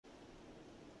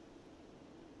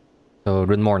So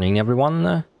good morning,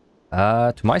 everyone.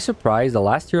 To my surprise, the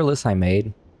last tier list I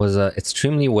made was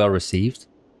extremely well received.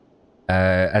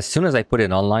 As soon as I put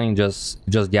it online, just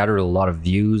gathered a lot of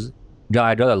views.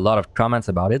 I got a lot of comments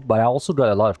about it, but I also got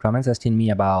a lot of comments asking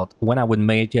me about when I would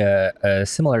make a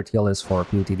similar tier list for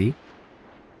PotD.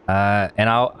 And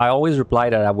I always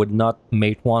reply that I would not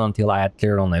make one until I had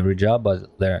cleared on every job.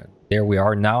 But there we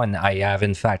are now, and I have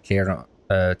in fact cleared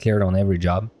on every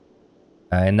job.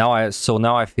 And now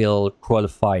I feel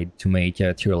qualified to make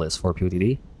a tier list for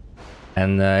PotD.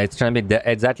 And it's gonna be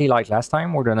exactly like last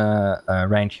time. We're gonna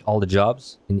rank all the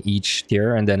jobs in each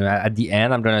tier, and then at the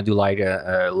end, I'm gonna do like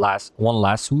a last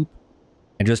swoop,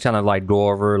 and just kind of like go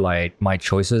over like my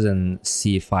choices and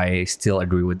see if I still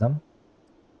agree with them.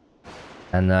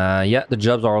 And yeah, the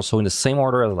jobs are also in the same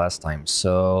order as last time.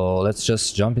 So let's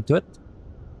just jump into it.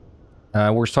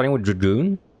 We're starting with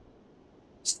Dragoon.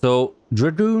 So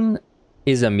Dragoon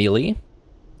is a melee.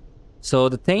 So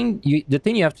the thing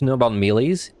you have to know about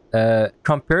melees,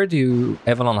 compared to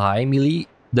Heaven on High melee,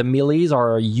 the melees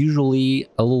are usually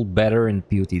a little better in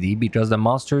PotD because the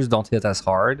monsters don't hit as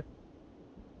hard,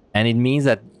 and it means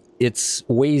that it's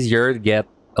way easier to get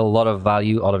a lot of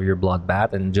value out of your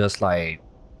bloodbath, and just like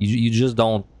you just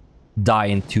don't die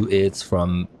in 2 hits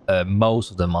from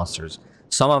most of the monsters.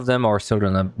 Some of them are still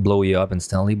gonna blow you up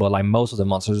instantly, but like most of the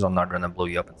monsters are not gonna blow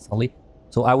you up instantly.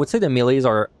 So I would say the melees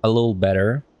are a little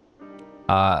better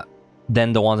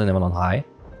than the ones in Heaven on High.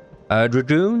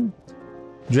 Dragoon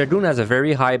has a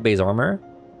very high base armor,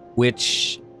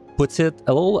 which puts it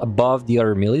a little above the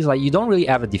other melees. Like, you don't really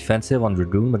have a defensive on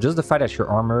Dragoon, but just the fact that your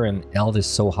armor and health is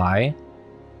so high,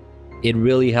 it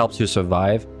really helps you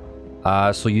survive.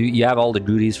 So you have all the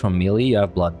goodies from melee. You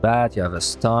have Bloodbath, you have a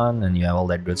stun, and you have all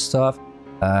that good stuff.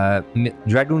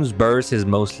 Dragoon's burst is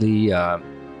mostly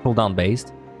cooldown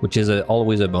based, which is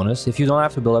always a bonus. If you don't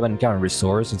have to build up any kind of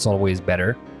resource, it's always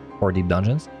better for deep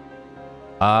dungeons.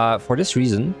 For this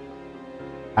reason,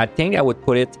 I think I would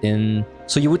put it in...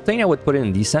 So you would think I would put it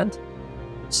in Descent.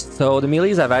 So the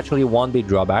melees have actually one big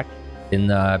drawback in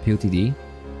PotD,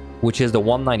 which is the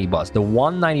 190 boss. The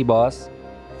 190 boss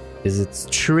is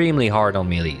extremely hard on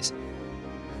melees.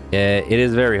 It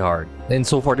is very hard. And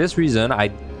so for this reason,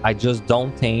 I just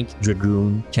don't think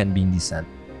Dragoon can be in Descent.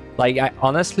 Like,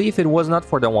 honestly, if it was not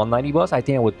for the 190 boss, I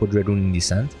think I would put Dragoon in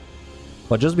Descent.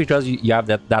 But just because you have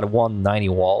that 190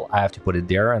 wall, I have to put it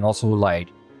there. And also, like,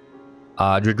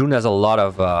 Dragoon has a lot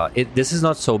of... this is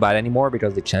not so bad anymore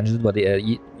because they changed it, but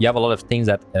you have a lot of things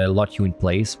that lock you in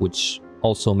place, which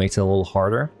also makes it a little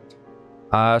harder.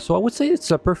 So I would say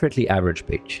it's a perfectly average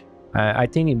pick. I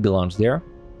think it belongs there.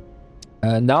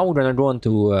 Now we're gonna go on to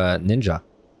Ninja.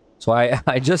 So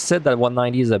I just said that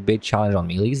 190 is a big challenge on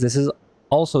melees. This is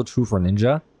also true for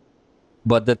Ninja.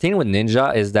 But the thing with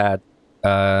Ninja is that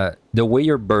the way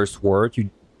your burst work,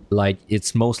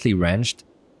 it's mostly ranged.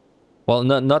 Well,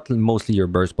 not mostly your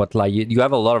burst, but like you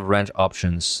have a lot of range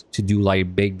options to do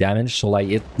like big damage. So like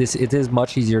it is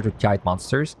much easier to kite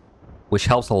monsters, which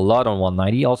helps a lot on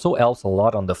 190. Also helps a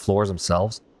lot on the floors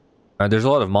themselves. There's a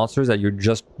lot of monsters that you're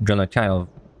just gonna kind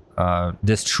of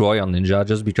destroy on Ninja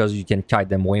just because you can kite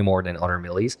them way more than other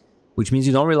melees, which means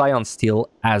you don't rely on steel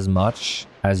as much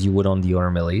as you would on the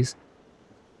other melees.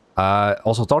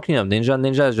 Also, talking of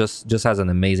Ninja just has an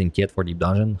amazing kit for deep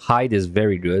dungeon. Hide is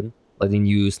very good, letting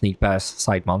you sneak past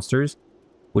sight monsters,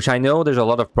 which I know there's a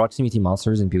lot of proximity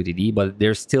monsters in PotD, but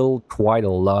there's still quite a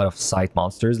lot of sight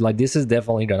monsters. Like, this is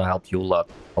definitely gonna help you a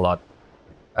lot.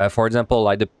 For example,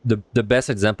 like the best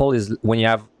example is when you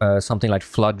have something like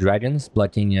flood dragons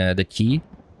blocking the key.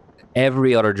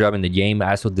 Every other job in the game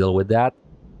has to deal with that,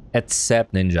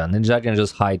 except Ninja. Ninja can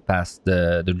just hide past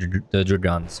the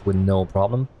dragons with no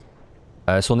problem.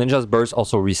 So Ninja's burst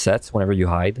also resets whenever you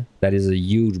hide. That is a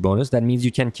huge bonus. That means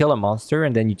you can kill a monster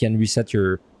and then you can reset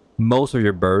most of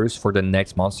your burst for the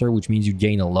next monster, which means you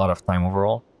gain a lot of time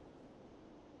overall.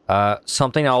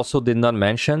 Something I also did not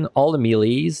mention, all the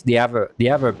melees, they have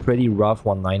a pretty rough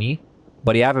 190,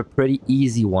 but they have a pretty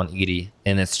easy 180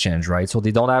 in exchange, right? So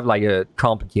they don't have like a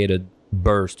complicated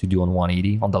burst to do on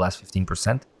 180 on the last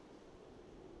 15%.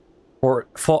 For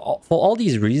all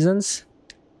these reasons,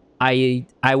 I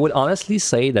would honestly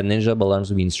say that Ninja belongs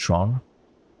to being strong.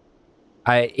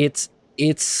 It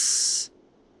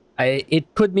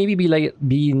could maybe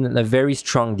be in a very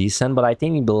strong Descent, but I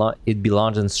think it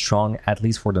belongs in strong, at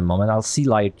least for the moment. I'll see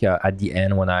like at the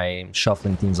end when I'm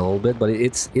shuffling things a little bit, but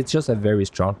it's just a very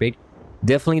strong pick.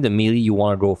 Definitely the melee you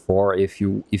want to go for if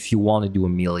you want to do a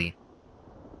melee.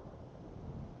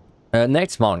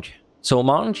 Next, Monk. So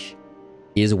Monk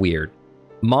is weird.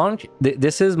 Monk,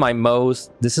 this is my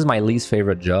least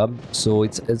favorite job, so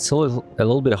it's a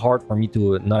little bit hard for me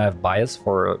to not have bias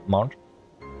for Monk.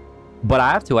 But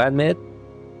I have to admit,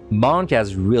 Monk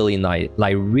has really nice,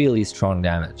 like really strong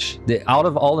damage. Out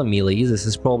of all the melees, this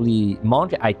is probably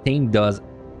Monk. I think does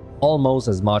almost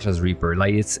as much as Reaper.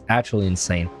 Like it's actually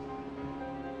insane.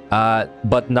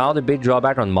 But now the big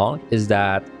drawback on Monk is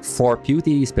that for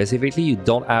PotD specifically, you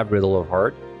don't have Riddle of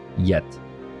Heart yet,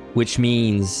 which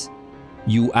means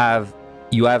you have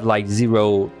like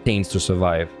 0 things to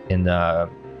survive in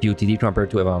PotD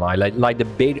compared to Evan. Like the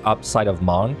big upside of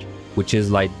Monk, which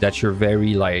is like that you're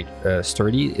very like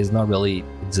sturdy, is not really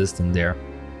existent there.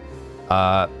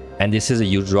 And this is a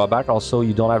huge drawback. Also,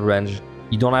 you don't have range.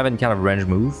 You don't have any kind of range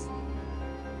move,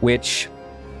 which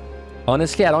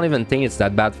honestly I don't even think it's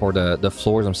that bad for the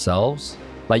floors themselves.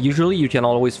 Like usually you can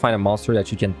always find a monster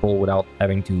that you can pull without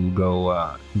having to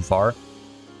go too far.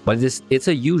 But it's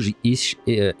a huge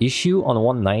issue on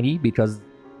 190, because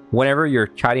whenever you're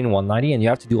kiting 190 and you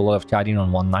have to do a lot of kiting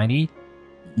on 190,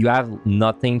 you have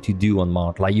nothing to do on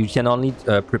Monk. Like you can only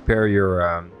prepare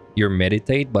your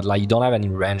meditate, but like you don't have any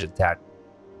range attack.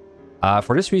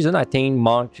 For this reason, I think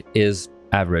Monk is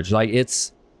average. Like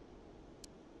it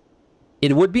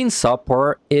would be in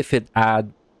subpar if it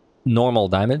had normal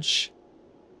damage,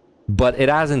 but it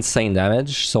has insane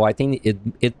damage, so I think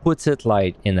it puts it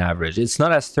like in average. It's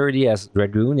not as sturdy as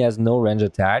Dragoon. It has no range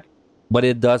attack, but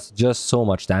it does just so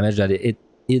much damage that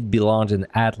it belongs in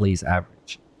at least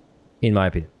average, in my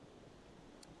opinion.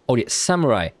 Okay,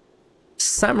 Samurai.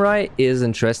 Samurai is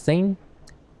interesting.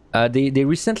 They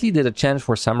recently did a change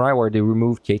for Samurai where they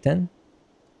removed Kaiten,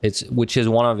 which is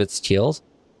one of its skills.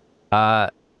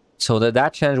 So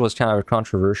that change was kind of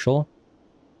controversial.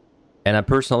 And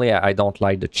personally, I don't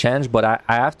like the change, but I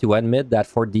have to admit that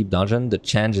for Deep Dungeon, the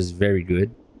change is very good.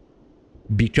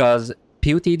 Because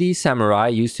PotD Samurai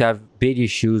used to have big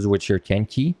issues with your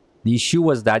Kenki. The issue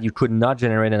was that you could not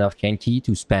generate enough Kenki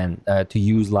to spend, to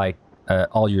use like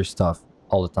all your stuff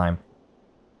all the time.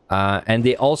 And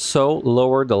they also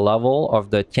lowered the level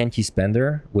of the Kenki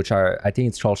spender, which I think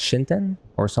it's called Shinten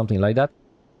or something like that.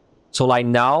 So like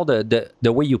now, the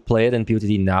way you play it in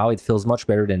PotD now, it feels much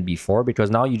better than before,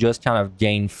 because now you just kind of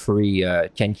gain free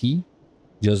Kenki,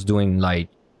 just doing like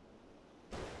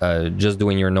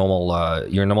your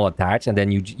normal attacks, and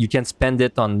then you can spend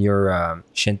it on your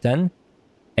Shinten,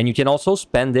 and you can also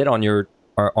spend it on your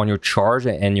charge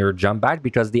and your jump back,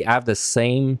 because they have the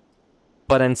same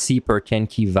potency per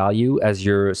Kenki value as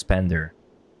your spender.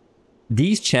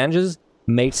 These changes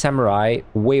made Samurai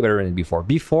way better than before.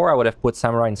 Before, I would have put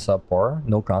Samurai in subpar,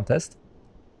 no contest.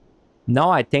 Now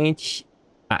I think...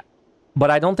 but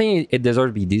I don't think it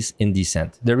deserves to be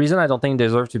indecent. The reason I don't think it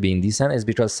deserves to be indecent is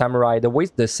because Samurai, the way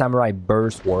the Samurai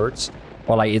burst works,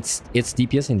 or like its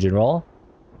DPS in general,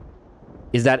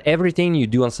 is that everything you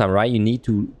do on Samurai, you need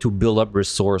to build up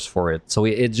resource for it. So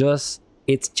it's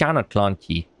kind of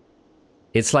clunky.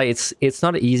 It's like, it's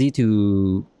not easy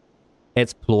to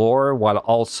explore while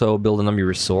also building up your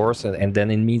resource, and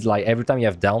then it means like every time you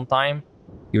have downtime,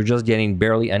 you're just getting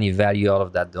barely any value out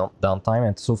of that downtime.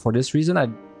 And so for this reason,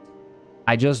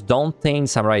 I just don't think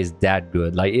Samurai is that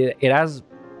good. Like it has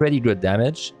pretty good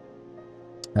damage.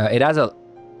 It has a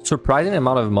surprising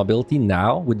amount of mobility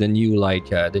now with the new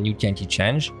the new Kenki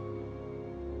change,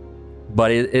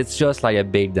 but it's just like a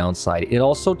big downside. It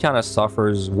also kind of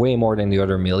suffers way more than the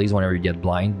other melees whenever you get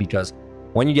blind, because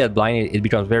when you get blind, it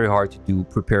becomes very hard to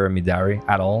prepare a Midari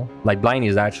at all. Like blind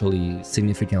is actually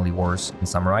significantly worse in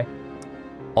Samurai.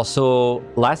 Also,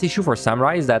 last issue for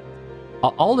Samurai is that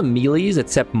all the melees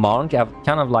except Monk have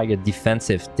kind of like a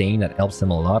defensive thing that helps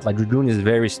them a lot. Like Dragoon is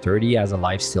very sturdy, has a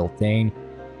lifesteal thing.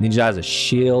 Ninja has a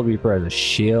shield, Reaper has a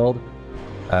shield.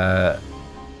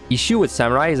 Issue with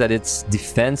Samurai is that it's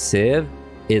defensive.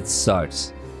 It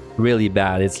sucks really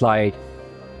bad. It's like,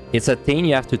 it's a thing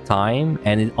you have to time,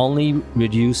 and it only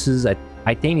reduces,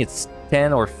 I think it's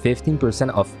 10 or 15%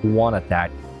 of one attack.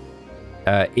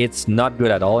 It's not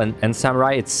good at all, and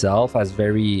Samurai itself has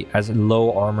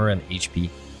low armor and HP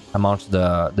amongst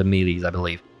the melees, I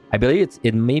believe. I believe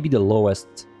it may be the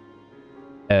lowest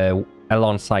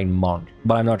alongside Monk,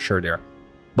 but I'm not sure there.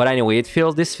 But anyway,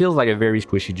 this feels like a very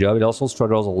squishy job. It also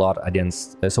struggles a lot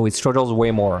against, so it struggles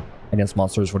way more against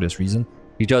monsters for this reason,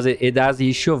 because it has the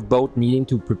issue of both needing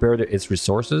to prepare its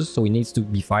resources, so it needs to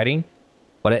be fighting,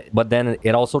 but then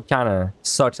it also kind of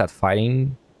sucks at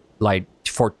fighting, like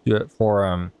for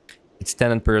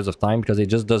extended periods of time, because it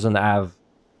just doesn't have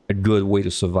a good way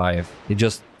to survive. It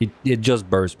just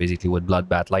bursts basically with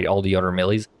bloodbath like all the other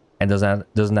melees, and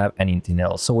doesn't have anything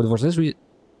else. So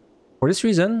for this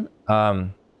reason,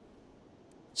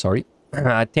 sorry,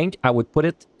 I think I would put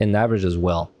it in average as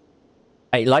well.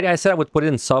 Like I said, I would put it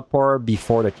in subpar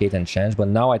before the Kate and change, but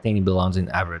now I think it belongs in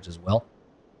average as well.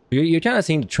 You're kind of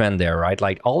seeing the trend there, right?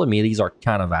 Like all the melees are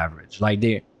kind of average. Like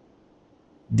they're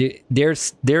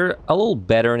a little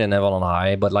better than Evan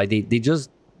High, but like they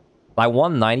just like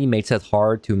 190 makes it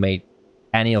hard to make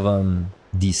any of them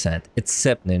decent,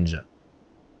 except Ninja.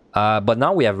 But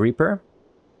now we have Reaper.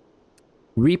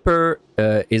 Reaper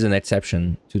is an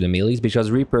exception to the melees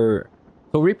because Reaper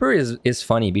is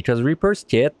funny because Reaper's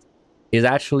kit is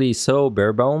actually so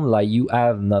bare bone, like you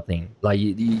have nothing. Like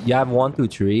you have 1, 2,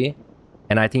 3,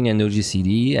 and I think an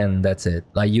OGCD, and that's it.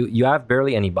 Like you have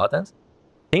barely any buttons.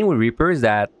 Thing with Reaper is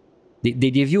that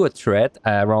they give you a threat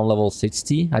around level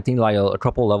 60. I think like a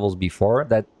couple levels before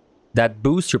that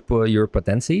boosts your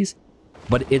potencies,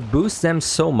 but it boosts them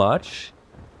so much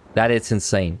that it's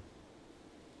insane.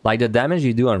 Like the damage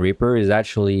you do on Reaper is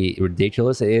actually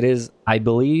ridiculous. It is, I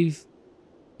believe,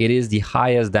 it is the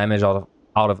highest damage out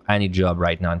of any job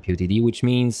right now in PotD, which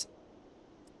means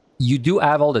you do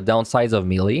have all the downsides of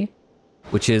melee,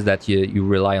 which is that you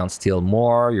rely on steel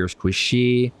more, you're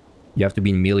squishy, you have to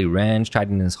be in melee range,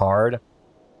 Titan is hard.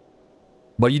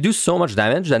 But you do so much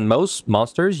damage that most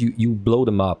monsters, you blow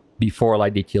them up before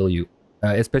like they kill you,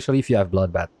 especially if you have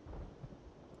Bloodbath.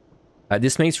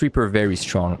 This makes Reaper very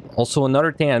strong. Also,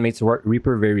 another thing that makes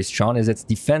Reaper very strong is its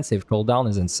defensive cooldown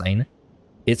is insane.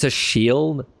 It's a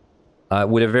shield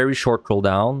with a very short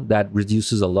cooldown that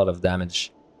reduces a lot of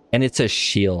damage. And it's a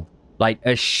shield. Like,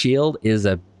 a shield is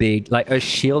a big... Like, a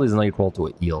shield is not equal to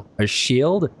a heal. A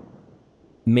shield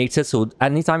makes it so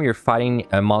anytime you're fighting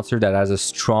a monster that has a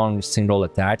strong single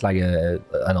attack, like I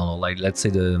don't know, like, let's say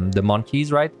the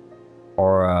monkeys, right?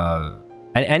 Or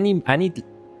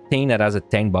anything that has a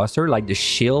tank buster, like, the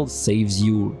shield saves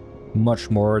you much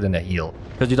more than a heal.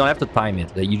 Because you don't have to time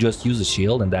it. Like, you just use the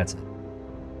shield and that's it.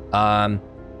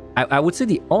 I would say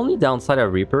the only downside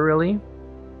of Reaper, really,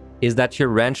 is that your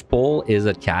range pull is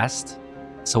a cast.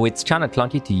 So it's kind of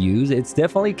clunky to use. It's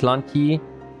definitely clunky.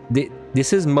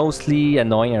 This is mostly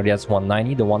annoying against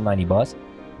 190, the 190 boss.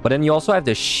 But then you also have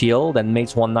the shield that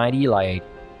makes 190, like,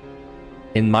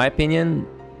 in my opinion,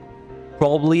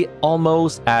 probably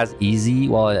almost as easy.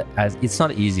 Well, as it's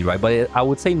not easy, right? But I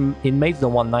would say it makes the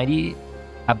 190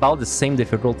 about the same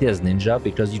difficulty as Ninja,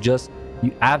 because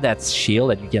you have that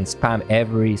shield that you can spam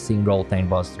every single tank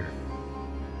buster.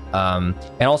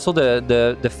 And also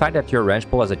the fact that your range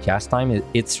pull has a cast time,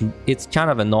 it's kind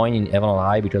of annoying in Evan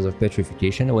High because of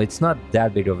petrification. Well, it's not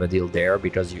that big of a deal there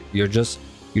because you're just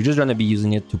gonna be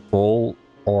using it to pull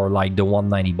or like the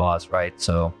 190 boss, right?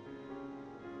 So,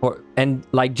 and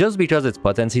like just because its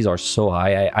potencies are so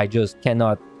high, I just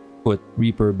cannot put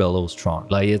Reaper below strong.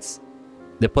 Like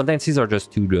the potencies are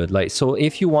just too good. Like, so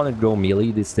if you want to go melee,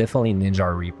 it's definitely Ninja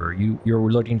or Reaper.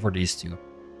 You're looking for these two.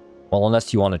 Well,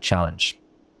 unless you want a challenge.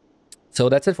 So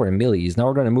that's it for the melees. Now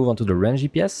we're going to move on to the range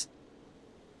DPS.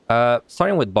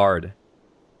 Starting with Bard.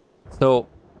 So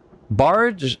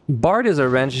Bard is a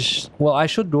range... Well, I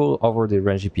should go over the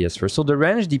range DPS first. So the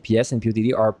range DPS in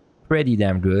PotD are pretty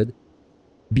damn good.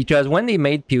 Because when they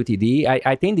made PotD,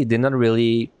 I think they did not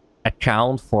really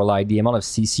account for like the amount of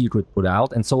CC you could put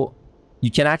out. And so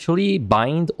you can actually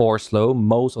bind or slow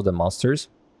most of the monsters,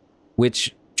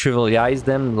 which trivialize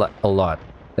them a lot.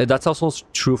 That's also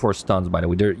true for stuns, by the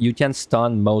way. You can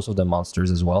stun most of the monsters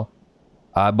as well.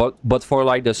 But for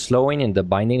like the slowing and the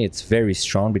binding, it's very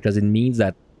strong because it means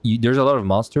that there's a lot of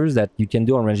monsters that you can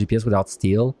do on range DPS without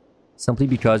steal, simply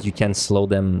because you can slow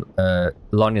them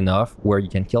long enough where you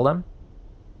can kill them.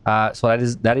 So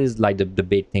that is like the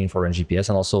big thing for range DPS,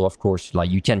 and also of course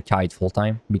like you can kite full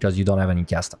time because you don't have any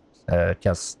cast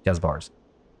bars.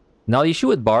 Now the issue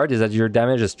with Bard is that your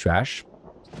damage is trash,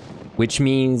 which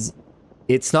means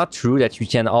it's not true that you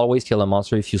can always kill a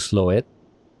monster if you slow it.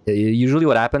 Usually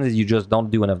what happens is you just don't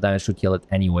do enough damage to kill it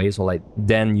anyway. So like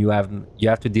then you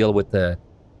have to deal with the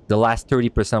last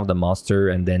 30% of the monster,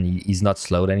 and then he's not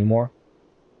slowed anymore.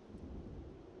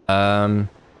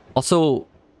 Also,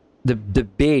 the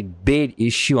big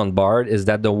issue on Bard is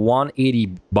that the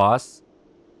 180 boss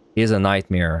is a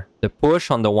nightmare. The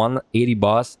push on the 180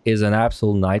 boss is an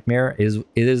absolute nightmare. It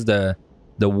is the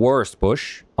worst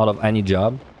push out of any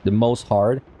job, the most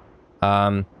hard.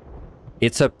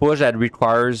 It's a push that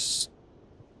requires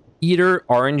either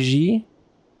RNG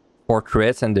for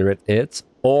crits and direct hits,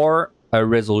 or a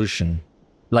resolution.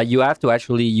 Like you have to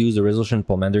actually use a resolution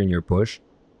pomander in your push,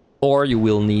 or you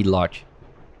will need luck.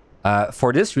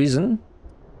 For this reason,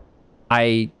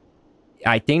 I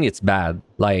think it's bad.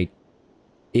 Like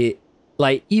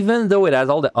even though it has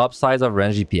all the upsides of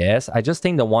range DPS, I just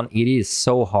think the 180 is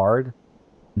so hard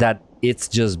that it's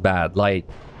just bad. Like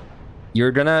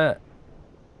you're gonna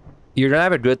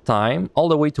have a good time all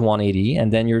the way to 180,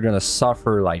 and then you're gonna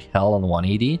suffer like hell on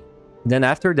 180. Then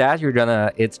after that,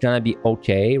 it's gonna be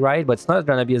okay, right? But it's not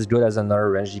gonna be as good as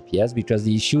another range DPS, because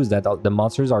the issue is that the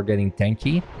monsters are getting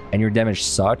tanky and your damage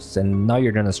sucks, and now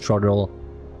you're gonna struggle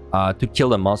to kill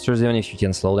the monsters even if you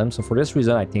can slow them. So for this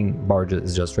reason, I think Bard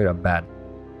is just straight up bad.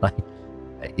 Like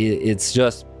it's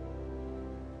just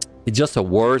a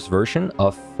worse version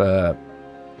of the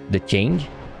change.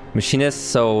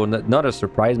 Machinist, so not a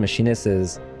surprise, Machinist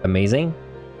is amazing.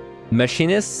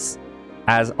 Machinist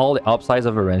has all the upsides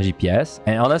of a range DPS,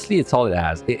 and honestly, it's all it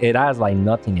has. It has like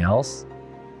nothing else.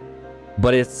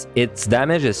 But its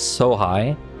damage is so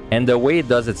high, and the way it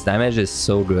does its damage is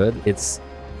so good. It's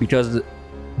because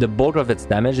the bulk of its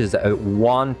damage is a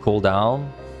one cooldown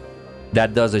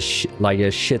that does like a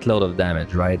shitload of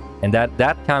damage, right? And that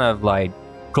kind of like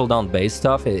cooldown based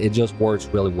stuff, it just works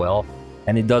really well,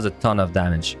 and it does a ton of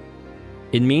damage.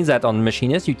 It means that on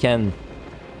Machinist,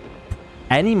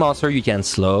 any monster you can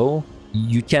slow,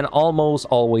 you can almost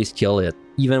always kill it,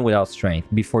 even without strength,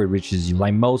 before it reaches you,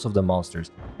 like most of the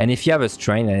monsters. And if you have a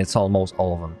strength, then it's almost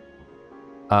all of them.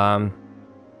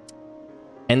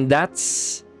 And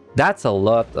that's a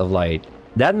lot of like,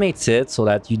 that makes it so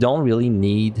that you don't really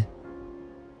need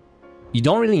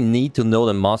to know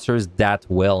the monsters that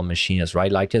well, Machinist, right?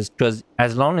 Like, because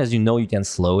as long as you know you can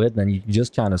slow it, then you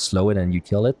just kind of slow it and you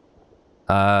kill it.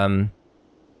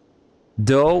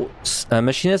 Though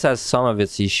Machinist has some of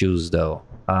its issues, though.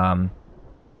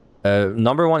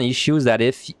 Number one issue is that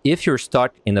if you're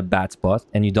stuck in a bad spot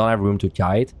and you don't have room to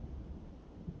kite,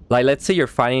 like let's say you're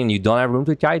fighting and you don't have room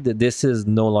to kite, this is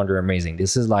no longer amazing.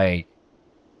 This is like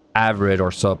average or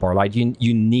subpar. Like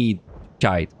you need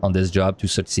kite on this job to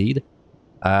succeed.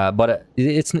 But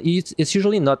it's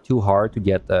usually not too hard to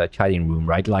get a kiting room,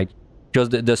 right? Like, because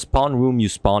the spawn room you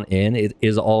spawn in, it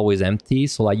is always empty.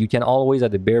 So like you can always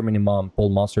at the bare minimum pull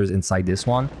monsters inside this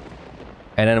one.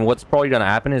 And then what's probably gonna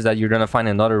happen is that you're gonna find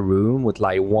another room with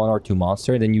like 1 or 2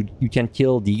 monsters. Then you can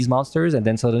kill these monsters, and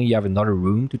then suddenly you have another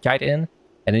room to kite in.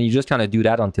 And then you just kind of do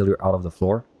that until you're out of the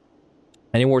floor.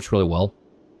 And it works really well.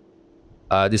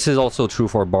 This is also true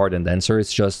for Bard and Dancer.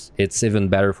 It's even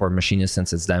better for Machinist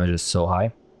since its damage is so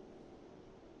high.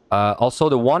 Also,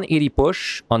 the 180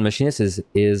 push on Machinist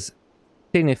is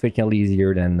significantly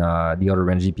easier than the other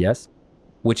range DPS,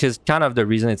 which is kind of the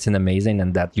reason it's in amazing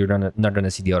and that you're not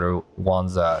gonna see the other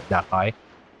ones that high.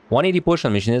 180 push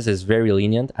on Machinist is very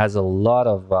lenient, has a lot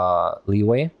of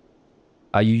leeway.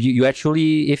 You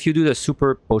actually, if you do the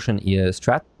super potion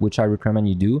strat, which I recommend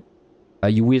you do,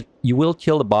 you will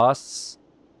kill the boss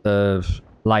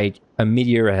like a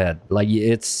meteor ahead. Like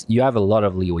you have a lot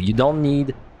of leeway. You don't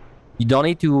need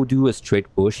to do a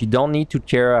straight push. You don't need to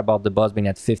care about the boss being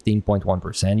at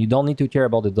 15.1%. You don't need to care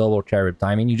about the double carry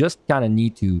timing. You just kind of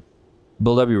need to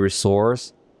build up your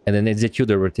resource and then execute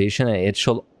the rotation, and it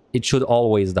should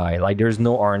always die. Like there's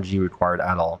no RNG required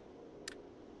at all.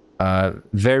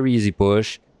 Very easy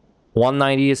push.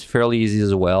 190 is fairly easy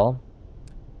as well,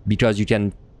 because you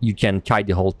can kite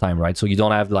the whole time, right? So you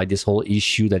don't have like this whole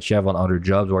issue that you have on other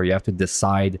jobs where you have to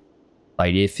decide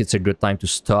like if it's a good time to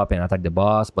stop and attack the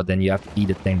boss, but then you have to eat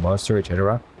the tank buster,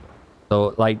 etc.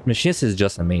 So like Machinist is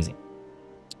just amazing.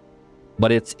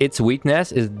 But its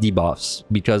weakness is debuffs,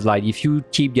 because like if you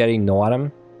keep getting no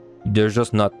item, there's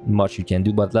just not much you can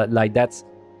do. But like that's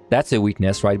a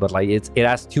weakness, right? But like it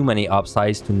has too many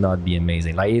upsides to not be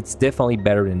amazing. Like it's definitely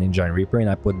better than Ninja and Reaper,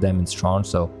 and I put them in strong,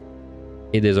 so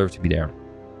it deserves to be there.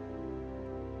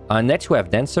 Next we have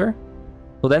Dancer.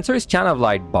 So Dancer is kind of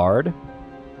like Bard,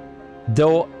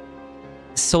 though.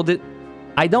 So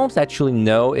I don't actually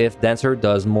know if Dancer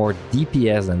does more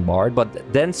DPS than Bard,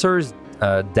 but Dancer's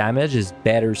damage is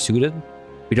better suited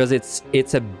because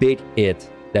it's a big hit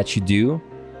that you do,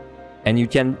 and you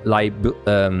can like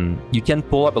you can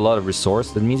pull up a lot of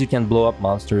resource. That means you can blow up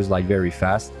monsters like very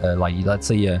fast. Like let's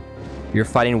say you're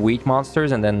fighting weak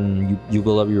monsters, and then you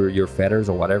build up your feathers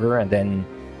or whatever, and then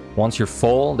once you're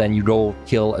full, then you go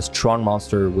kill a strong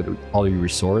monster with all your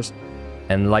resource.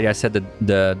 And like I said,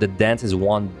 the dance is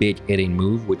one big hitting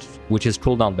move, which is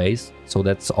cooldown based, so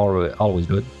that's always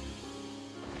good.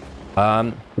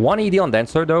 180 on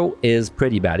Dancer though is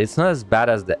pretty bad. It's not as bad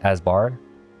as Bard,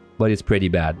 but it's pretty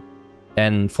bad.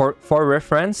 And for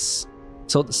reference,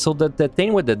 so the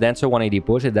thing with the Dancer 180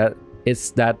 push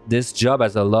is that this job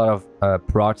has a lot of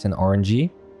procs and RNG.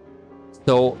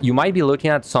 So you might be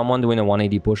looking at someone doing a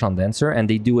 180 push on Dancer, and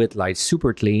they do it like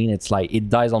super clean. It's like it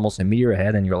dies almost a meteor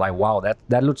ahead, and you're like, wow,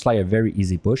 that looks like a very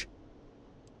easy push.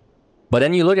 But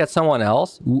then you look at someone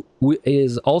else who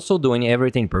is also doing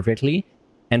everything perfectly,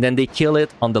 and then they kill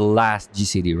it on the last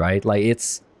GCD, right? Like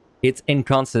it's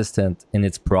inconsistent in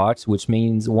its procs, which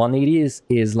means 180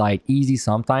 is like easy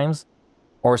sometimes,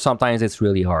 or sometimes it's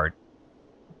really hard.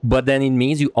 But then it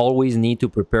means you always need to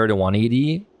prepare the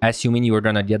 180, assuming you're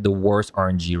gonna get the worst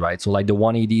RNG, right? So like the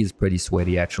 180 is pretty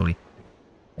sweaty actually,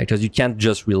 because you can't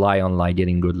just rely on like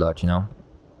getting good luck, you know?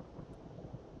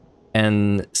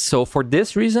 And so for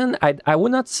this reason, I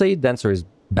would not say Dancer is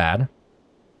bad,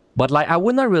 but like I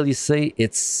would not really say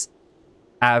it's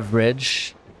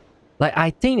average. Like I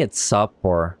think it's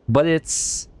subpar, but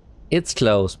it's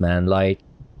close, man. Like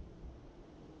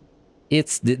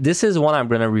this is one I'm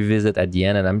gonna revisit at the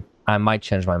end, and I might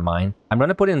change my mind. I'm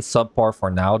gonna put in subpar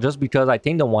for now, just because I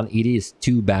think the 180 is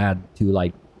too bad to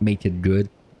like make it good.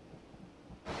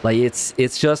 Like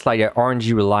it's just like an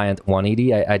RNG reliant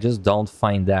 180. I just don't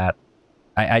find that.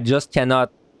 I just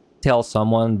cannot tell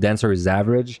someone Dancer is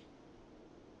average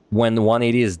when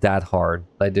 180 is that hard.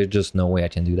 Like there's just no way I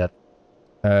can do that.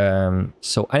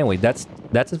 So anyway, that's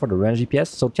it for the range DPS.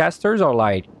 So casters are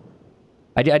like,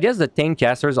 I guess the thing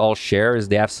casters all share is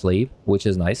they have sleep, which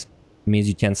is nice. It means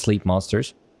you can sleep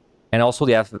monsters, and also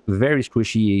they have very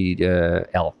squishy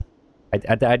health.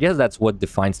 I guess that's what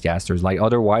defines casters. Like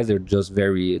otherwise, they're just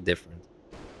very different.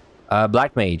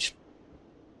 Black Mage.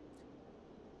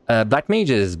 Black Mage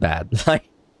is bad.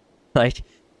 like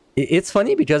it's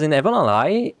funny because in Evil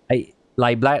Eye,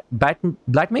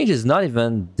 Black Mage is not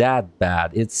even that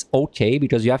bad. It's okay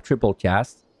because you have triple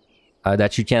cast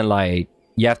that you can like.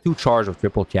 You have 2 charge of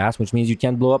triple cast, which means you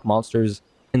can blow up monsters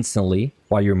instantly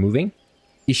while you're moving.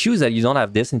 Issue is that you don't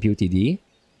have this in PotD.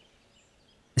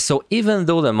 So even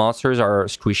though the monsters are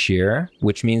squishier,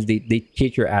 which means they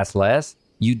kick your ass less,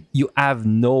 you have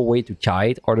no way to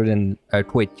kite other than a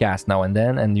quick cast now and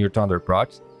then and your thunder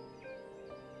procs.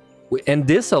 And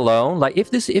this alone, like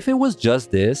if it was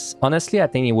just this, honestly I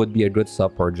think it would be a good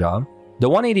support job. The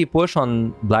 180 push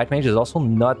on Black Mage is also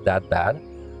not that bad.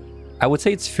 I would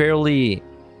say it's fairly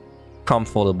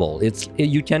comfortable.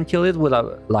 You can kill it with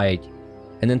like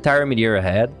an entire meteor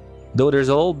ahead, though there's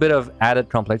a little bit of added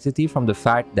complexity from the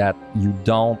fact that you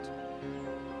don't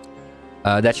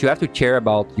that you have to care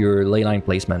about your leyline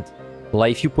placement.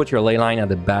 Like if you put your leyline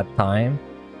at a bad time,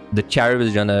 the chariot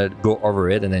is gonna go over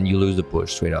it and then you lose the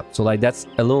push straight up. So like that's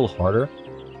a little harder.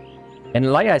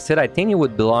 And like I said, I think it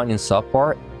would belong in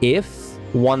subpar if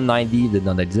 190 did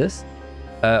not exist.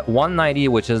 190,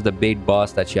 which is the big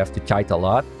boss that you have to kite a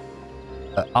lot.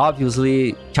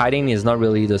 Obviously, kiting is not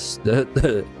really the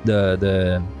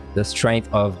strength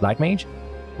of Black Mage,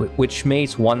 which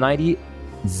makes 190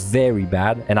 very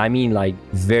bad, and I mean like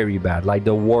very bad, like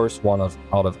the worst one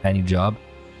out of any job.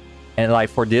 And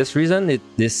like for this reason,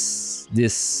 it's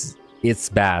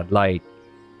bad. Like,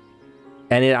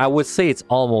 and I would say it's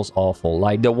almost awful.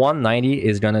 Like the 190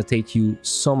 is gonna take you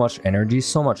so much energy,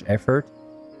 so much effort.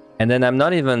 And then I'm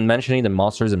not even mentioning the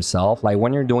monsters themselves. Like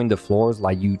when you're doing the floors,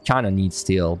 like you kind of need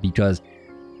steel because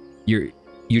you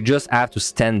just have to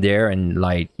stand there and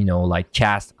like, you know, like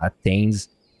cast at things.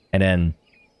 And then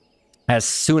as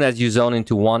soon as you zone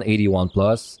into 181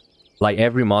 plus, like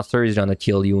every monster is gonna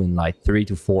kill you in like 3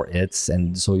 to 4 hits.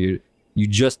 And so you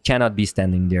just cannot be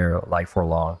standing there like for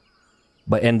long.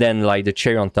 And then like the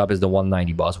cherry on top is the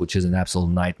 190 boss, which is an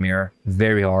absolute nightmare.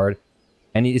 Very hard.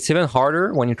 And it's even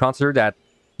harder when you consider that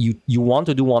you want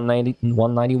to do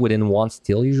 190 within 1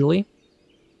 steal usually,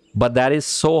 but that is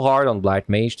so hard on Black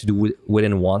Mage to do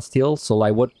within 1 steal. So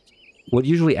like what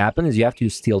usually happens is you have to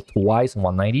steal twice on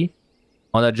 190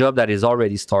 on a job that is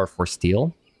already starved for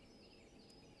steal.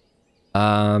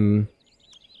 Though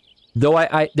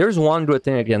there's one good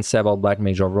thing I can say about Black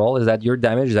Mage overall is that your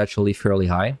damage is actually fairly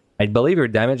high. I believe your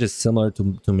damage is similar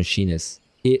to Machinist,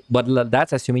 but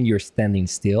that's assuming you're standing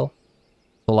still.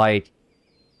 So like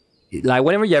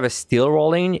whenever you have a steal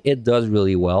rolling, it does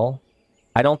really well.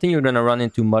 I don't think you're gonna run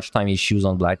into much time issues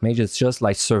on Black Mage. It's just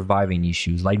like surviving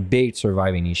issues, like big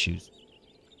surviving issues.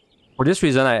 For this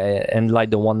reason, and like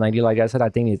the 190, like I said, I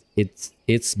think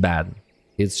it's bad.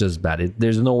 It's just bad.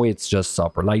 There's no way it's just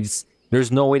supper. Like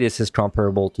there's no way this is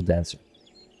comparable to Dancer.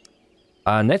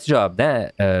 Next job,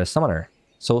 then Summoner.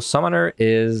 So Summoner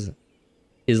is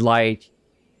like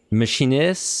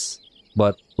Machinist,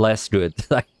 but less good.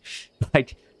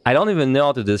 like I don't even know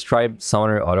how to describe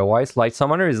Summoner otherwise. Like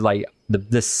Summoner is like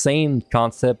the same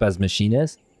concept as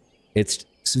Machinist. It's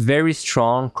very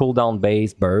strong cooldown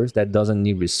based burst that doesn't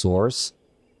need resource.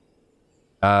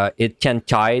 It can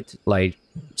kite, like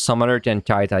Summoner can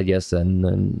kite, I guess,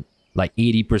 and like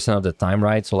 80% of the time,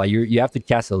 right? So like you have to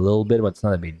cast a little bit, but it's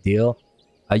not a big deal.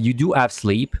 You do have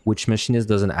sleep, which Machinist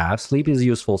doesn't have. Sleep is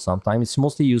useful sometimes. It's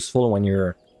mostly useful when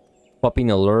you're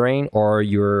popping a lurine, or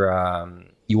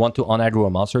you want to unaggro a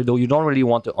monster, though you don't really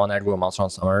want to unaggro a monster on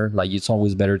summer. Like, it's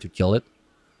always better to kill it.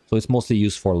 So it's mostly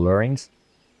used for lurings.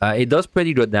 It does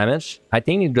pretty good damage. I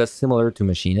think it does similar to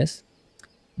Machinist.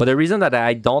 But the reason that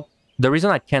the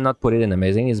reason I cannot put it in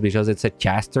Amazing is because it's a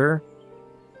caster.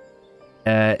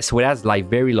 So it has like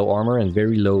very low armor and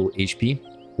very low HP,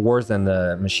 worse than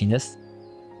the Machinist.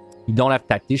 You don't have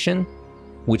Tactician,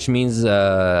 which means,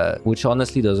 which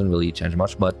honestly doesn't really change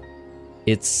much, but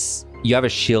you have a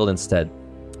shield instead.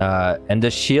 And the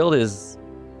shield it's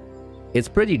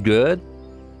pretty good,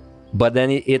 but then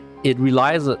it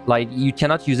relies, like, you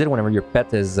cannot use it whenever your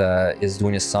pet is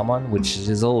doing a summon, which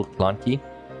is a little clunky.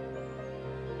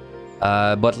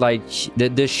 But like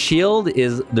the shield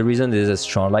is the reason this is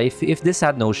strong. Like, if this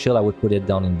had no shield, I would put it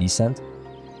down in decent.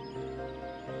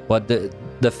 But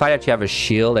the fact that you have a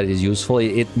shield that is useful,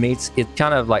 it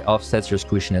kind of like offsets your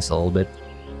squishiness a little bit.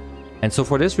 And so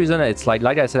for this reason, it's like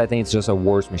I said, I think it's just a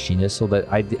worse Machinist. So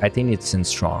that I think it's in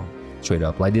strong, straight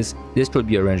up. Like this could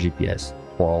be a range DPS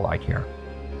for all I care.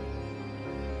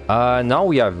 Now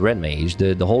we have Red Mage,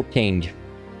 the whole king.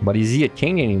 But is he a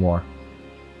king anymore?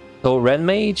 So Red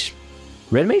Mage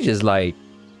is like,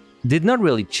 did not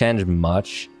really change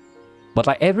much, but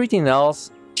like everything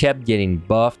else kept getting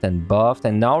buffed,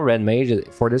 and now Red Mage,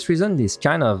 for this reason, is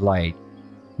kind of like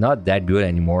not that good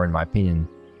anymore in my opinion.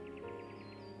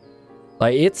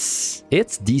 Like, it's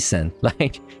decent,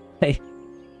 like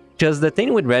because the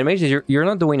thing with Red Mage is you're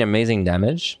not doing amazing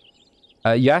damage.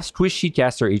 You have squishy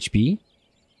caster HP,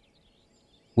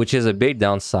 which is a big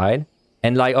downside,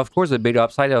 and like, of course, the big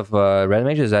upside of Red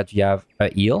Mage is that you have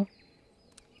a heal.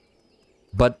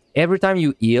 But every time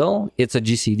you heal, it's a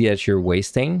GCD that you're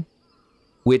wasting,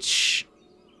 which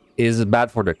is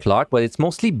bad for the clock. But it's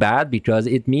mostly bad because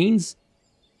it means,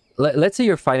 let's say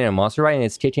you're fighting a monster, right, and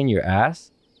it's kicking your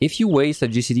ass. If you waste a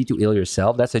GCD to heal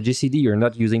yourself, that's a GCD you're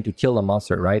not using to kill the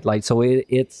monster, right? Like, so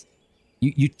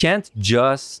you can't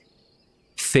just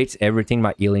fix everything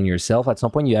by healing yourself. At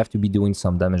some point, you have to be doing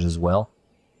some damage as well.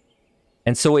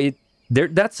 And so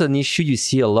that's an issue you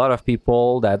see a lot of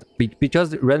people, that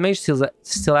because Red Mage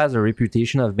still has a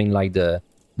reputation of being like the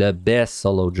best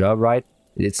solo job, right?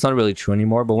 It's not really true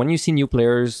anymore. But when you see new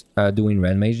players doing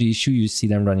Red Mage, the issue you see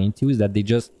them run into is that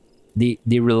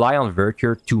they rely on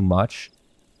Virtue too much,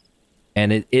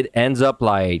 and it ends up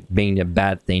like being a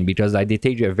bad thing, because like they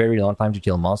take you a very long time to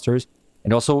kill monsters,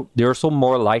 and also they're also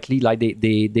more likely, like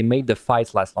they make the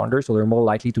fights last longer, so they're more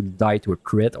likely to die to a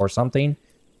crit or something,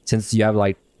 since you have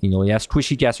like, you know, you have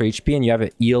squishy caster HP and you have a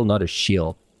heal, not a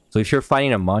shield. So if you're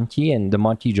fighting a monkey and the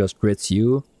monkey just crits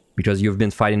you because you've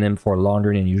been fighting him for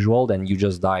longer than usual, then you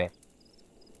just die.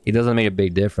 It doesn't make a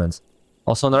big difference.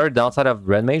 Also, another downside of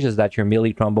Red Mage is that your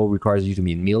melee combo requires you to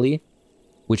be melee,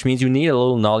 which means you need a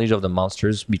little knowledge of the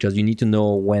monsters, because you need to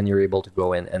know when you're able to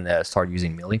go in and start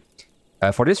using melee.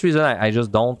 For this reason, I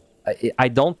just don't... I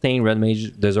don't think Red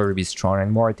Mage deserves to be strong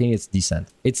anymore. I think it's decent.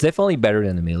 It's definitely better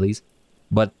than the melees,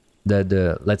 but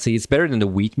let's say it's better than the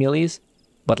weak melees,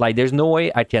 but like there's no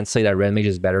way I can say that Red Mage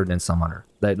is better than Summoner.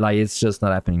 Like it's just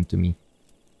not happening to me.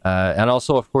 And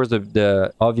also, of course,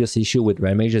 the obvious issue with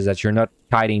Red Mage is that you're not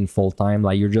kiting full time.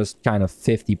 Like, you're just kind of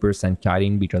 50%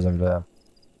 kiting because of the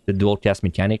dual cast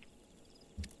mechanic.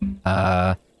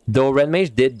 Though Red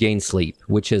Mage did gain sleep,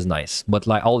 which is nice, but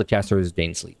like all the casters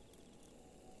gain sleep.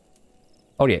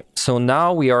 Okay, so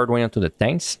now we are going on to the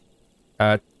tanks.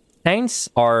 Tanks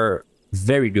are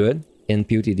very good in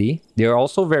PotD. They're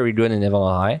also very good in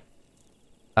Evelyn High.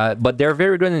 But they're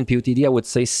very good in PotD, I would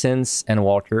say, Sins and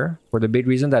Walker, for the big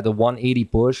reason that the 180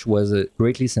 push was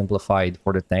greatly simplified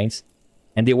for the tanks,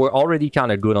 and they were already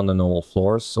kind of good on the normal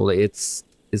floors, so it's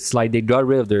like they got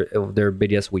rid of their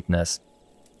biggest weakness.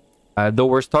 Though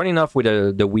we're starting off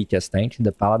with the weakest tank,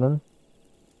 the Paladin.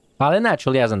 Paladin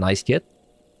actually has a nice kit.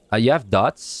 You have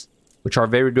dots, which are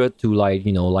very good to, like,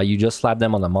 you know, like you just slap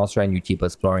them on the monster and you keep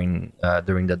exploring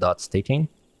during the dots taking.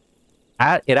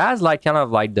 It has like kind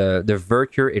of like the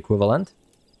Virtue equivalent.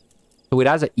 So it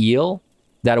has a heal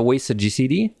that wastes a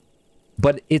GCD,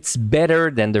 but it's better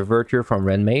than the Virtue from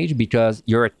Red Mage because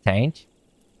you're a tank.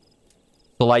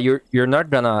 So like you're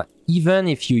not gonna, even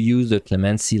if you use the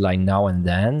Clemency like now and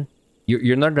then,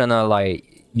 you're not gonna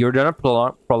like, you're gonna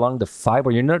prolong the fight,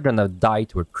 but you're not gonna die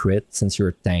to a crit since you're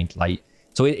a tank. Like,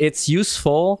 so it's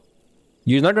useful.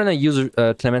 You're not gonna use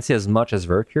Clemency as much as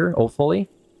Virtue, hopefully.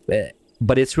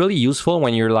 But it's really useful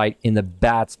when you're like in a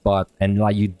bad spot and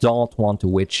like you don't want to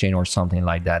Witch Chain or something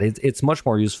like that. It's much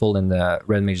more useful than the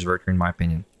Red Mage Virtue, in my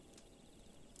opinion.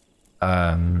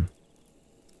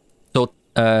 So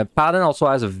Paladin also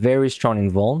has a very strong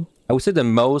invuln. I would say the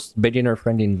most beginner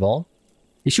friendly invuln.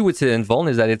 issue with Invuln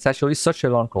is that it's actually such a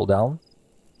long cooldown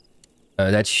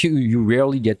that you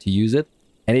rarely get to use it,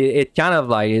 and it kind of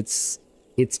like it's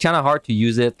kind of hard to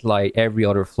use it like every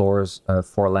other floors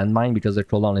for landmine because the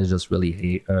cooldown is just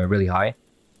really high.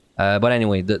 But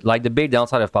anyway, the big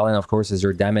downside of Paladin, of course, is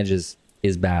your damage is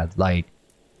bad. Like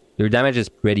your damage is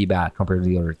pretty bad compared to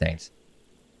the other tanks.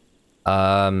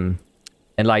 And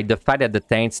like the fact that the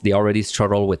tanks, they already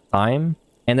struggle with time,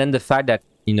 and then the fact that,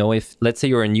 you know, if let's say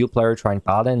you're a new player trying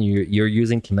Paladin, you're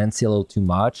using Clemency a little too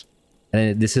much,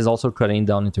 and this is also cutting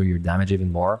down into your damage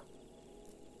even more.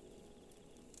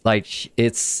 Like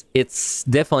it's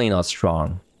definitely not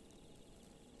strong.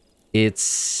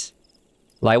 It's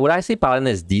like, would I say Paladin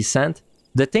is decent?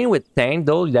 The thing with tank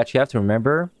though that you have to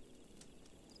remember,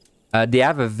 they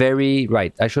have a very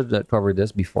I should cover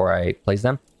this before I place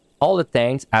them. All the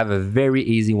tanks have a very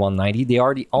easy 190. They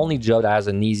are the only job that has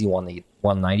an easy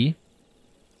 190.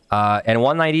 And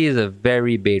 190 is a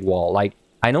very big wall. Like,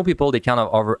 I know people, they kind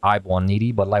of overhype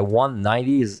 180, but like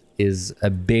 190 is a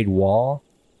big wall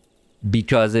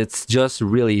because it's just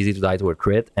really easy to die to a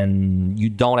crit, and you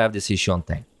don't have this issue on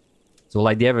tank. So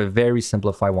like they have a very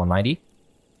simplified 190.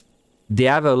 They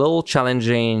have a little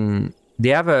challenging. They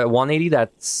have a 180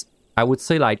 that's, I would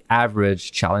say, like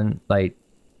average challenge, like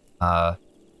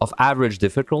of average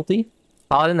difficulty.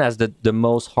 Paladin has the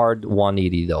most hard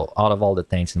 180 though, out of all the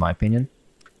tanks in my opinion.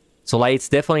 So like it's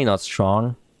definitely not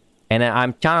strong, and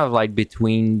I'm kind of like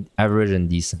between average and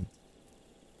decent.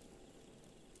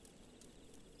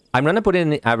 I'm gonna put it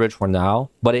in the average for now,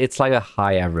 but it's like a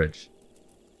high average.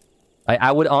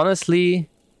 I would honestly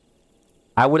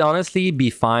be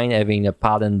fine having a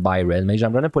Paladin by Red Mage.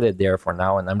 I'm gonna put it there for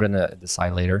now, and I'm gonna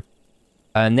decide later.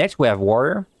 Next we have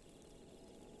Warrior.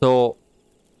 So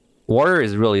Warrior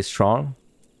is really strong,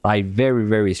 like very,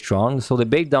 very strong. So the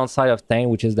big downside of tank,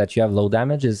 which is that you have low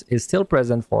damage, is still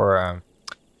present for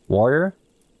Warrior.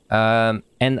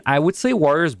 And I would say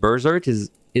Warrior's Berserk is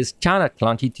kind of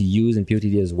clunky to use in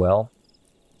PotD as well,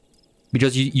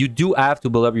 because you do have to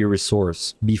build up your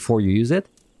resource before you use it.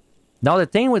 Now the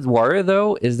thing with Warrior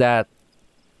though is that,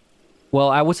 well,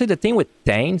 I would say the thing with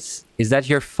tanks is that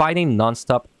you're fighting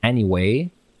non-stop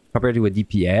anyway compared to a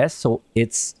DPS. So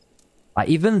it's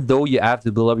even though you have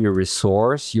to build up your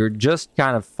resource, you're just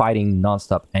kind of fighting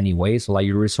non-stop anyway. So like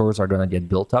your resources are gonna get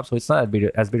built up. So it's not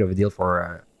as big of a deal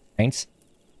for tanks.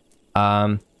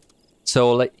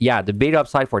 So like, yeah, the big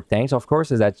upside for tanks, of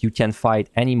course, is that you can fight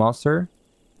any monster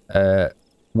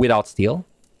without steal,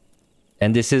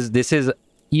 and this is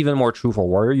even more true for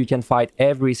Warrior. You can fight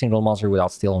every single monster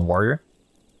without steal on Warrior.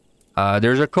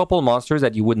 There's a couple monsters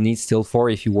that you would need steal for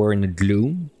if you were in a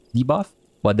Gloom debuff,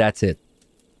 but that's it.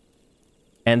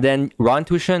 And then Raw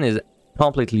Intuition is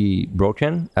completely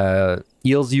broken.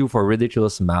 Heals you for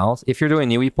ridiculous amounts. If you're doing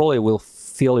new pull, it will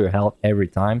fill your health every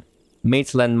time.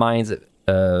 Mates landmines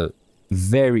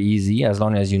very easy, as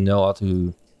long as you know how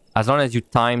to, as long as you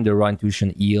time the Raw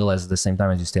Intuition heal at the same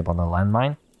time as you step on the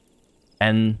landmine.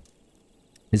 And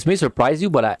this may surprise you,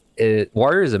 but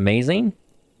Warrior is amazing.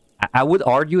 I would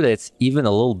argue that it's even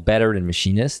a little better than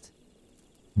Machinist,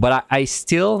 but I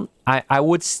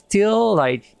would still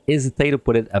like hesitate to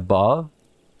put it above,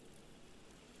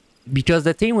 because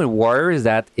the thing with Warrior is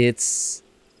that it's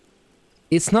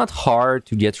not hard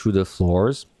to get through the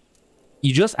floors.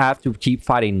 You just have to keep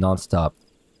fighting non-stop.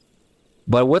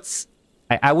 But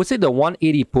I would say the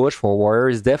 180 push for Warrior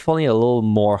is definitely a little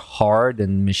more hard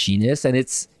than Machinist, and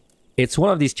it's one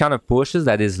of these kind of pushes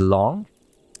that is long,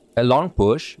 a long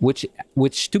push, which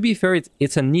to be fair,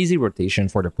 it's an easy rotation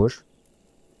for the push.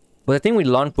 But the thing with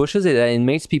long pushes is that it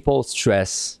makes people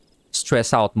stress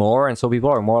out more, and so people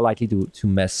are more likely to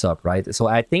mess up, right? So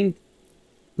I think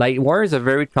like Warrior is a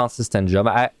very consistent job.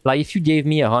 Like if you gave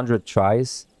me 100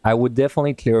 tries, I would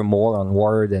definitely clear more on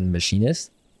Warrior than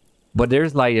Machinist. But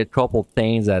there's like a couple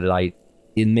things that like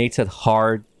it makes it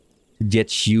hard to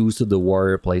get used to the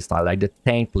Warrior playstyle, like the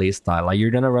tank playstyle. Like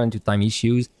you're gonna run into time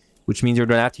issues, which means you're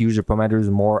gonna have to use your pomanders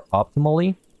more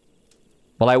optimally.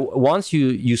 But like once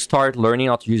you start learning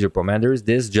how to use your pomanders,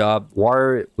 this job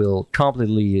Warrior will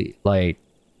completely like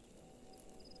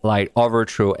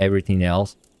overthrow everything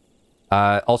else.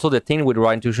 Also, the thing with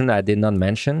Raw Intuition that I did not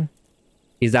mention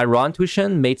is that Raw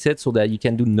Intuition makes it so that you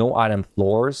can do no item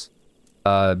floors,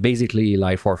 basically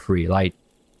like for free. Like,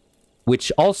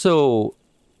 which also,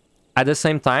 at the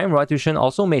same time, Raw Intuition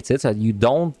also makes it so that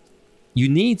you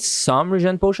need some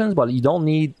regen potions, but you don't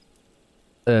need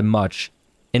much.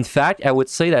 In fact, I would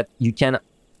say that you can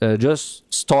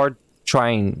just start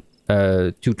trying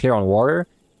to clear on Warrior,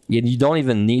 and you don't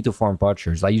even need to farm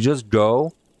Butchers. Like you just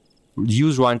go,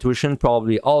 use raw intuition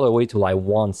probably all the way to like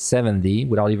 170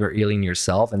 without even healing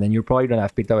yourself, and then you're probably gonna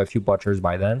have picked up a few butchers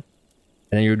by then,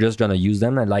 and then you're just gonna use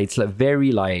them, and like it's like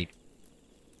very like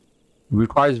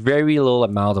requires very little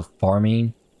amount of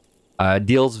farming,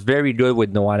 deals very good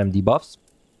with no item debuffs,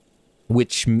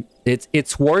 which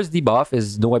its worst debuff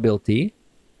is no ability,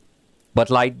 but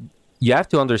like you have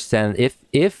to understand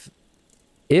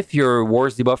if your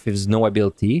worst debuff is no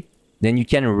ability, then you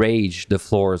can rage the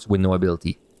floors with no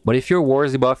ability. But if your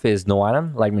worst debuff is no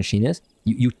item, like Machinist,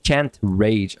 you can't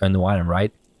rage a no item,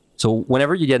 right? So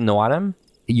whenever you get no item,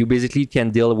 you basically can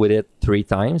deal with it 3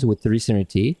 times with 3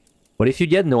 serenity. But if you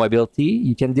get no ability,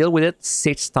 you can deal with it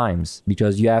 6 times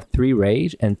because you have 3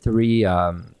 rage and 3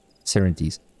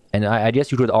 serenities. And I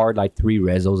guess you could add like 3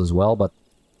 rezos as well, but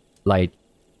like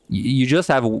you just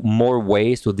have more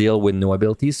ways to deal with no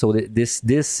abilities. So this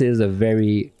is a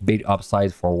very big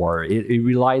upside for Warrior. It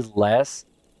relies less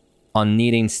on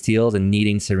needing steals and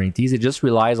needing serenities. It just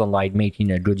relies on like making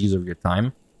a good use of your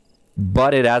time,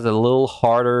 but it has a little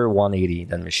harder 180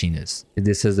 than Machinist.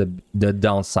 This is the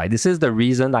downside. This is the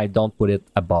reason I don't put it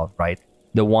above, right?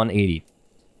 The 180.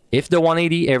 If the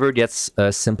 180 ever gets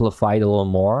simplified a little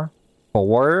more for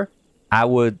Warrior, I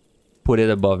would put it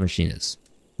above Machinist,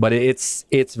 but it's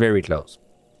very close.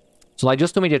 So like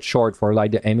just to make it short for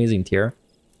like the amazing tier,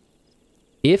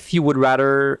 if you would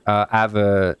rather have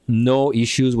no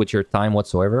issues with your time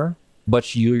whatsoever,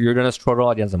 but you're gonna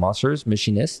struggle against the monsters,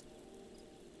 Machinist.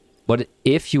 But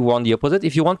if you want the opposite,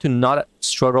 if you want to not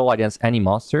struggle against any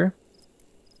monster,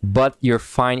 but you're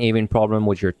fine having problem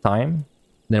with your time,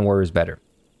 then Warrior is better.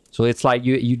 So it's like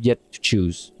you get to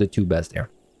choose the 2 best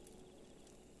there.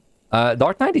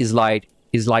 Dark Knight is like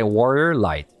Warrior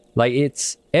light. Like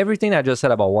it's everything I just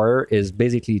said about Warrior is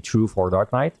basically true for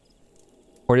Dark Knight.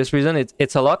 For this reason,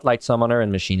 it's a lot like Summoner and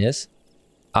Machinist.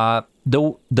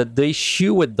 The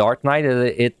issue with Dark Knight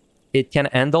is it can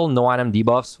handle no item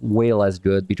debuffs way less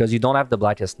good because you don't have the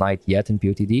Blackest Night yet in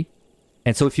PotD.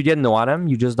 And so if you get no item,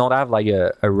 you just don't have like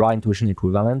a raw intuition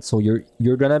equivalent. So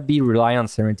you're gonna be relying on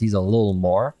serenities a little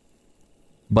more.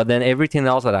 But then everything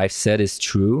else that I've said is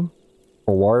true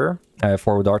for Warrior,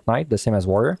 for Dark Knight, the same as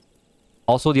Warrior.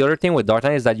 Also, the other thing with Dark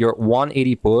Knight is that your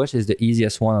 180 push is the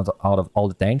easiest one out of all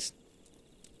the tanks.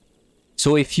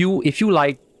 So if you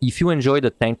enjoy the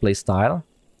tank play style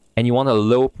and you want a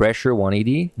low pressure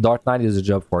 180, Dark Knight is a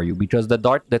job for you, because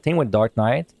the thing with Dark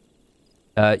Knight,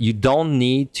 you don't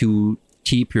need to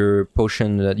keep your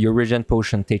potion, your regen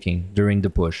potion ticking during the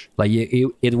push. Like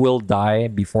it will die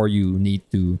before you need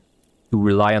to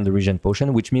rely on the regen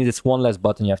potion, which means it's one less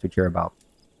button you have to care about,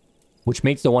 which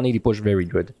makes the 180 push very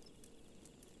good.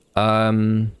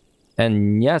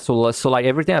 And yeah, so like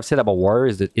everything I've said about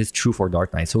Warrior is true for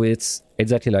Dark Knight. So it's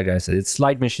exactly like I said. It's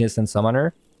like Machinist and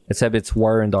Summoner, except it's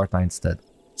Warrior and Dark Knight instead.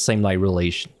 Same like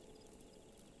relation.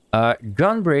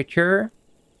 Gunbreaker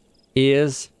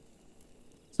is...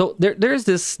 So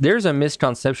there's a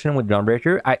misconception with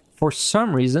Gunbreaker. For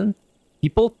some reason,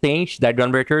 people think that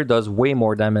Gunbreaker does way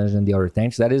more damage than the other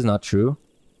tanks. That is not true.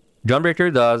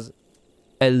 Gunbreaker does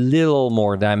a little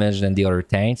more damage than the other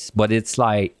tanks, but it's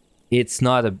like it's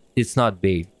not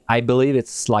big. I believe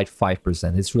it's like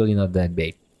 5%. It's really not that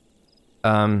big.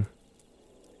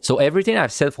 So everything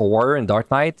I've said for Warrior and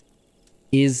Dark Knight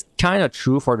is kind of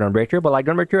true for Gunbreaker, but like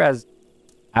Gunbreaker has,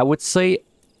 I would say,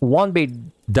 one big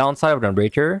downside of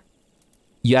Gunbreaker.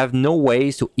 You have no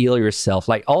ways to heal yourself.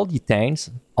 Like all the tanks,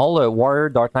 all the Warrior,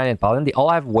 Dark Knight, and Paladin, they all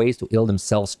have ways to heal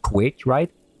themselves quick, right?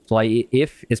 So like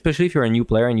especially if you're a new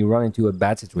player and you run into a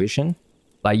bad situation,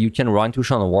 like you can run to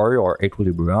on a Warrior or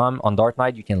Equilibrium. On Dark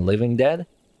Knight, you can Living Dead,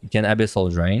 you can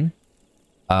Abyssal Drain.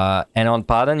 And on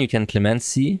Paladin, you can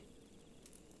Clemency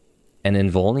and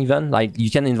Invuln even. Like you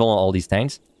can Invuln all these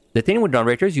tanks. The thing with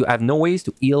Gunbreaker is you have no ways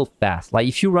to heal fast. Like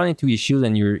if you run into issues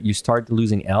and you start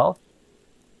losing health,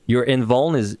 your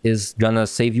Invuln is gonna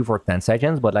save you for 10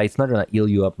 seconds, but like it's not gonna heal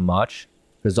you up much,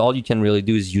 because all you can really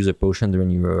do is use a potion during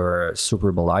your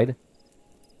Super Bolide.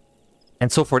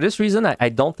 And so for this reason, I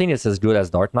don't think it's as good as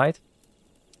Dark Knight.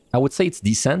 I would say it's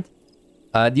decent.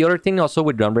 The other thing also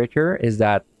with Gunbreaker is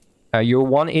that your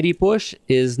 180 push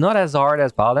is not as hard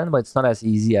as Paladin, but it's not as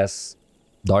easy as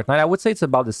Dark Knight. I would say it's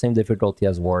about the same difficulty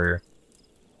as Warrior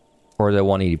for the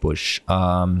 180 push.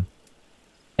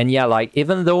 And yeah, like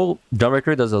even though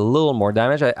Gunbreaker does a little more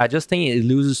damage, I just think it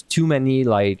loses too many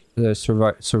like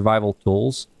survival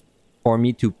tools for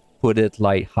me to put it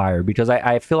like higher, because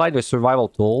I feel like the survival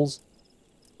tools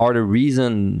are the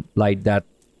reason like that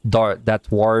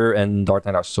Warrior and Dark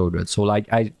Knight are so good. So like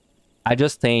I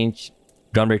just think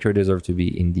Gunbreaker deserves to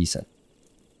be indecent.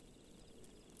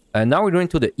 And now we're going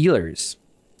to the healers.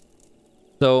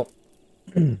 So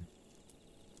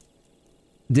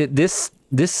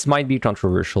this might be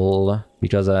controversial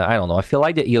because I don't know. I feel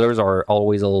like the healers are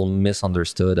always a little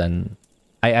misunderstood, and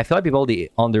I feel like people they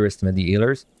underestimate the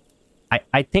healers.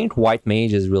 I think White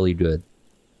Mage is really good.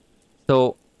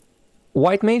 So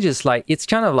White Mage is like, it's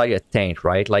kind of like a tank,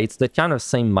 right? Like it's the kind of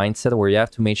same mindset where you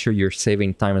have to make sure you're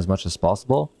saving time as much as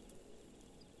possible.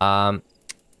 And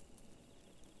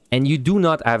you do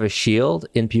not have a shield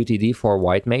in PotD for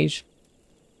White Mage.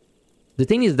 The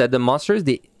thing is that the monsters,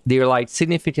 they're like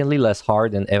significantly less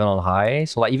hard than Even on High.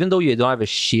 So like even though you don't have a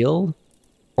shield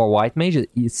for White Mage,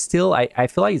 it's still, I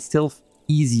feel like it's still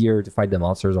easier to fight the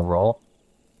monsters overall.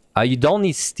 You don't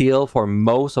need steel for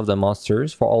most of the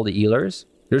monsters, for all the healers.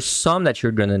 There's some that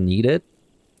you're gonna need it,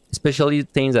 especially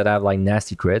things that have like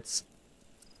nasty crits.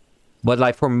 But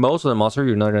like for most of the monsters,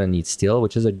 you're not gonna need steel,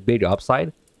 which is a big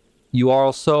upside. You are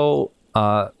also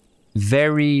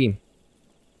very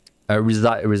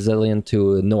resilient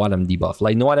to no item debuff.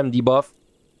 Like no item debuff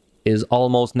is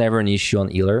almost never an issue on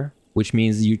healer, which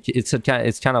means it's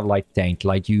kind of like tank.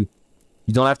 Like you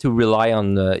don't have to rely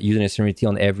on using extremity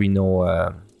on every no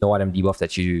item debuff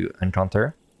that you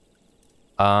encounter.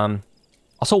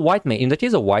 Also, White Mage. In the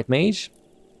case of White Mage,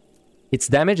 its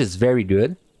damage is very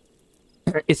good.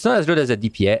 It's not as good as a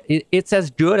DPS. It's as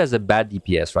good as a bad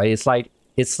DPS, right?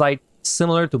 It's like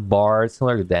similar to Bard,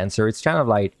 similar to Dancer. It's kind of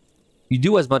like you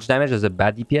do as much damage as a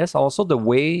bad DPS. Also, the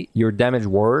way your damage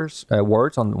works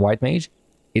on White Mage,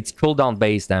 it's cooldown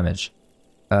based damage.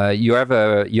 You have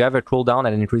a cooldown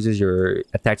that increases your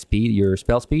attack speed, your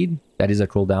spell speed. That is a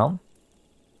cooldown.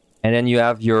 And then you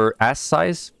have your ass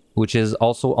size, which is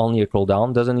also only a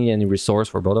cooldown. Doesn't need any resource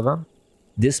for both of them.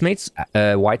 This makes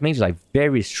White Mage like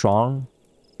very strong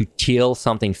to kill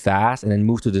something fast and then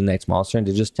move to the next monster, and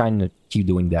they just kind of keep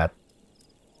doing that.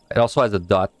 It also has a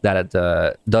dot that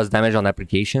does damage on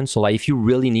application. So like if you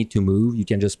really need to move, you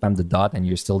can just spam the dot and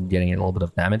you're still getting a little bit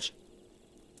of damage.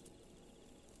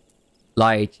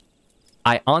 Like,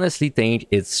 I honestly think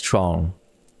it's strong.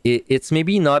 It's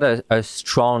maybe not a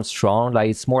strong,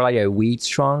 like it's more like a weak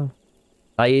strong.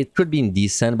 Like it could be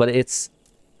decent, but it's...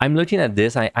 I'm looking at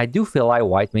this, I do feel like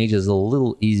White Mage is a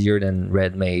little easier than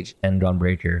Red Mage and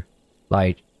Gunbreaker.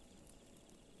 Like...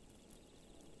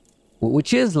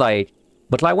 Which is like...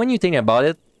 But like when you think about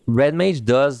it, Red Mage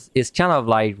is kind of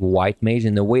like White Mage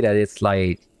in the way that it's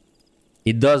like...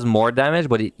 It does more damage,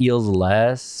 but it heals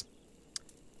less.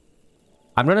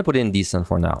 I'm gonna put it in decent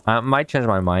for now. I might change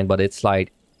my mind, but it's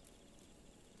like...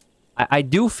 I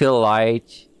do feel like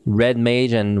Red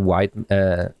Mage and White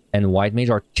Mage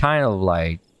are kind of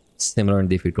like similar in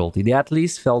difficulty. They at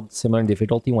least felt similar in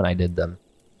difficulty when I did them.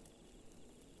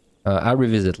 I'll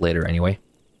revisit later anyway.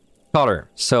 Color.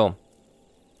 So,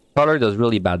 color does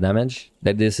really bad damage.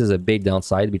 This is a big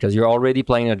downside because you're already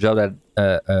playing a job that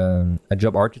a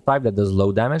job archetype that does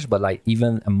low damage, but like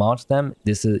even amongst them,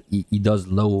 he does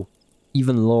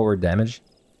even lower damage.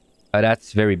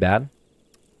 That's very bad.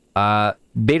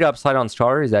 Big upside on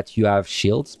Starter is that you have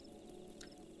shields.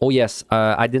 Oh yes,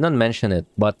 I did not mention it,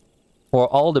 but for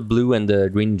all the blue and the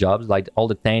green jobs, like all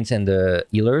the tanks and the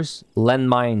healers,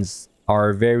 landmines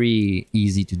are very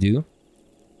easy to do.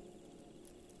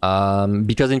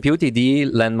 Because in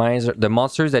PotD, landmines, the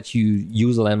monsters that you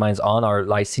use landmines on are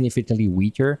like significantly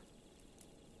weaker.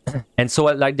 And so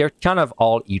like they're kind of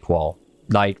all equal.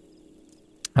 Like,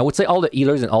 I would say all the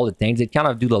healers and all the tanks, they kind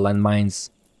of do the landmines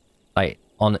like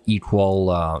on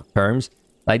equal terms.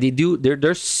 Like they do,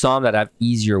 there's some that have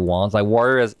easier ones. Like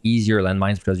Warrior has easier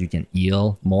landmines because you can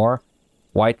heal more.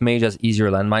 White Mage has easier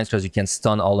landmines because you can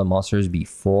stun all the monsters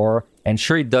before. And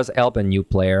sure, it does help a new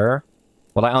player.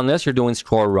 But like, unless you're doing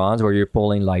score runs where you're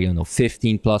pulling like, you know,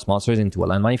 15 plus monsters into a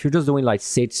landmine, if you're just doing like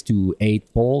 6 to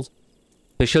 8 pulls,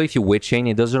 especially if you're witching,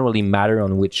 it doesn't really matter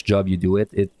on which job you do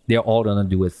it. They're all gonna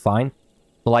do it fine.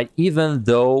 So like, even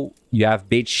though you have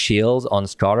big shields on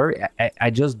Starter,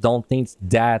 I just don't think it's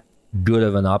that good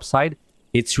of an upside.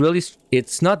 It's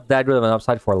not that good of an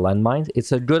upside for landmines.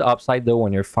 It's a good upside though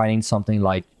when you're fighting something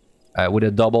like with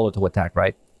a double auto attack,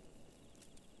 right?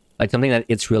 Like something that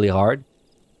it's really hard.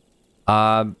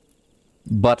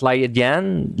 But like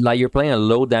again, like you're playing a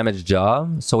low damage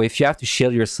job. So if you have to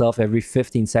shield yourself every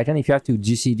 15 seconds, if you have to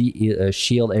GCD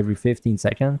shield every 15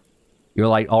 seconds, you're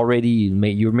like already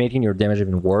you're making your damage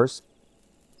even worse.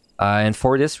 And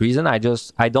for this reason, I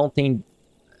don't think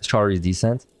Starter is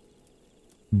decent.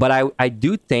 But I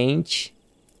do think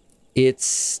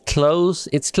it's close.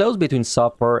 It's close between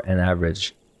subpar and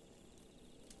average.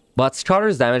 But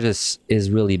Starter's damage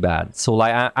is really bad. So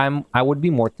like I would be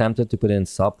more tempted to put in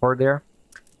subpar there.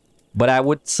 But I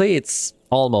would say it's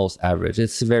almost average.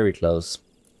 It's very close.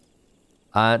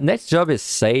 Next job is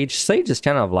Sage. Sage is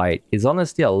kind of like, it's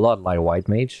honestly a lot like White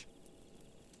Mage.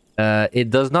 It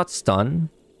does not stun,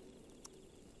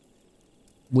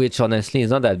 which honestly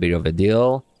is not that big of a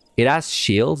deal. It has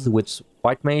shields, which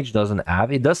White Mage doesn't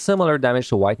have. It does similar damage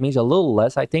to White Mage, a little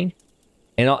less, I think.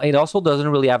 And it also doesn't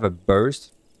really have a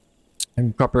burst.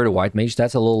 And compared to White Mage,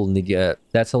 that's a little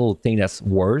thing that's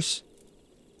worse.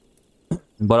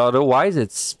 But otherwise,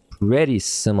 it's pretty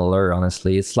similar,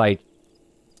 honestly. It's like,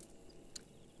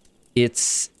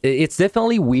 it's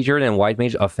definitely weaker than White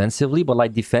Mage offensively, but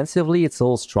like defensively, it's a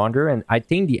little stronger. And I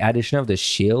think the addition of the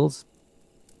shields,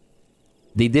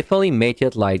 they definitely make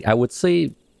it like, I would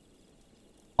say,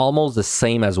 almost the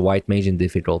same as White Mage in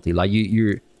difficulty. Like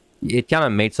it kind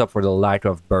of makes up for the lack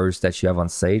of burst that you have on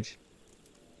Sage.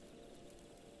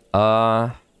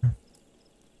 I'm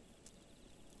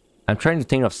trying to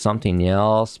think of something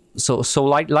else. So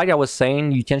like I was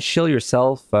saying, you can shield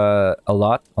yourself a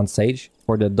lot on Sage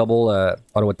for the double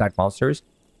auto attack monsters,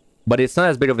 but it's not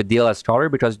as big of a deal as Scholar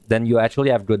because then you actually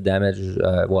have good damage.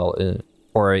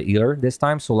 For a healer this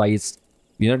time, so like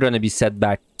you're not going to be set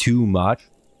back too much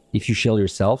if you shield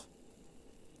yourself.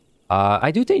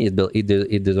 I do think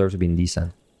it deserves to be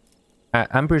decent.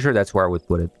 I'm pretty sure that's where I would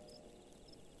put it.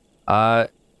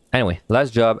 Anyway,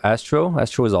 last job, Astro.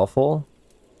 Astro is awful.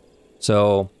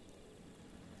 So,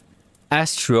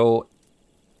 Astro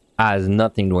has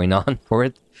nothing going on for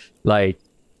it. Like,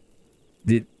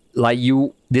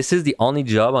 this is the only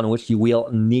job on which you will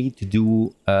need to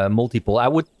do multiple.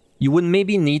 You would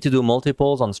maybe need to do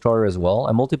multiples on Starter as well.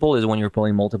 A multiple is when you're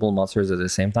pulling multiple monsters at the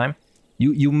same time.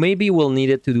 You maybe will need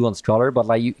it to do on Starter, but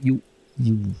like you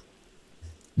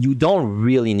don't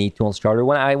really need to on Starter.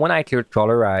 When I cleared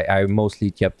Starter, I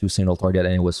mostly kept 2 single target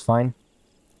and it was fine.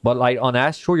 But like on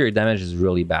Astro, your damage is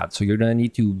really bad, so you're gonna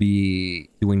need to be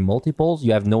doing multiples.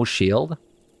 You have no shield,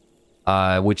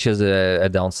 which is a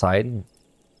downside.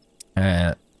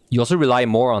 You also rely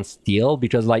more on steal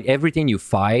because like everything you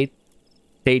fight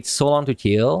takes so long to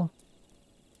kill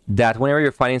that whenever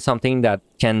you're fighting something that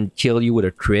can kill you with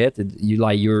a crit,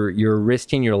 you're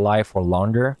risking your life for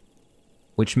longer,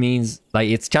 which means like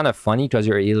it's kind of funny because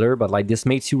you're a healer, but like this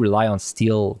makes you rely on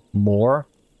steal more.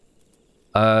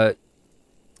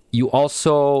 You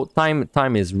also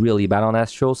time is really bad on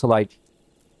Astro, so like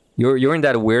you're in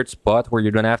that weird spot where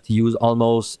you're gonna have to use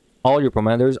almost all your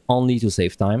pomanders only to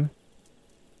save time.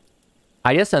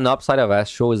 I guess an upside of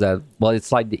Astro is that, well,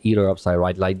 it's like the healer upside,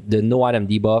 right? Like the no item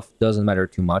debuff doesn't matter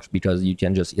too much because you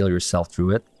can just heal yourself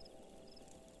through it.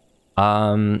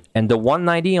 And the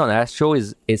 190 on Astro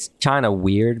is kind of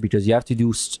weird because you have to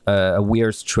do a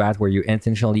weird strat where you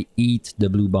intentionally eat the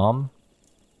blue bomb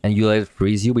and you let it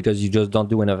freeze you because you just don't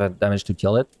do enough damage to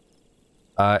kill it.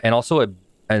 And also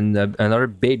another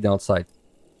big downside.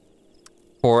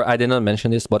 I did not mention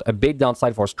this, but a big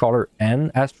downside for Scholar and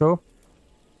Astro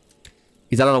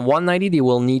is that on 190 they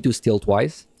will need to steal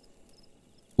twice,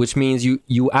 which means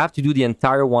you have to do the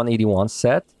entire 181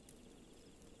 set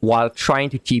while trying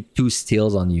to keep 2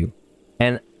 steals on you.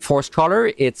 And for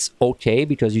Scholar, it's okay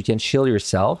because you can shield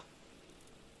yourself,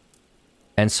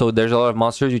 and so there's a lot of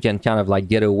monsters you can kind of like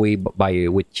get away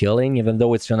with killing, even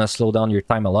though it's gonna slow down your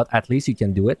time a lot. At least you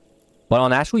can do it. But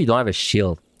on Astro, you don't have a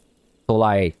shield, so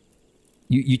like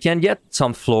you can get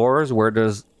some floors where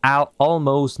there's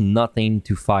almost nothing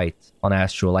to fight on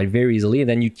Astro, like very easily, and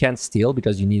then you can't steal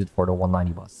because you need it for the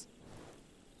 190 boss.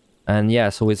 And yeah,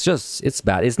 so it's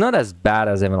bad. It's not as bad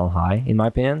as Heaven on High, in my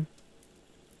opinion,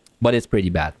 but it's pretty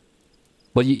bad.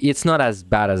 But it's not as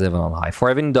bad as Heaven on High. For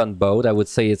having done both, I would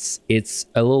say it's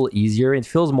a little easier. It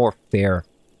feels more fair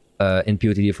in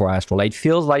PotD for Astro. Like, it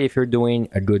feels like if you're doing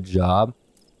a good job,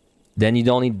 then you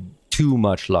don't need too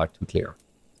much luck to clear.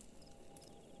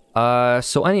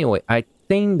 So anyway, I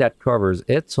think that covers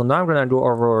it. So now I'm gonna go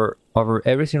over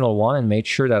every single one and make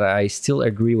sure that I still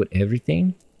agree with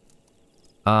everything.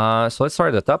 So let's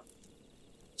start at the top.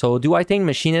 So do I think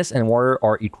Machinist and Warrior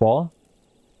are equal?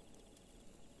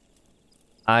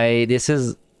 I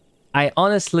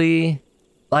honestly,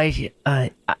 like,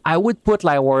 I would put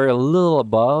like Warrior a little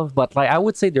above, but like I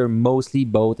would say they're mostly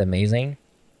both amazing.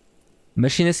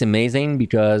 Machinist amazing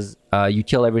because you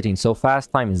kill everything so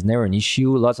fast. Time is never an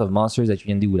issue. Lots of monsters that you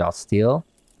can do without steal.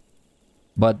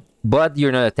 But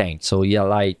you're not a tank, so yeah,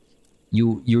 like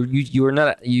you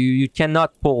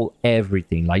cannot pull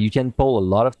everything. Like, you can pull a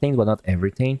lot of things, but not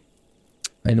everything.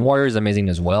 And Warrior is amazing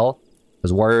as well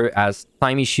because Warrior has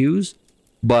time issues,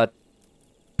 but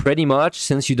pretty much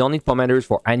since you don't need pomanders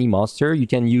for any monster, you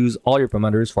can use all your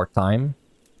pomanders for time.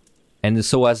 And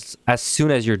so as soon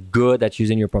as you're good at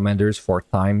using your pomanders for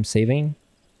time saving,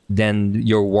 then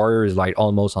your Warrior is like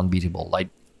almost unbeatable. Like,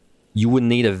 you would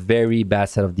need a very bad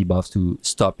set of debuffs to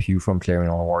stop you from clearing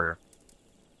on a warrior.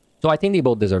 So I think they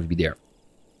both deserve to be there.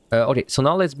 Okay, so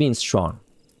now let's be in strong.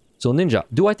 So Ninja.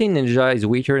 Do I think Ninja is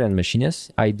weaker than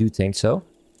Machinist? I do think so.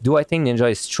 Do I think Ninja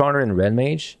is stronger than Red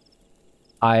Mage?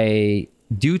 I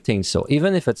do think so.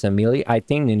 Even if it's a melee, I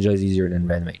think Ninja is easier than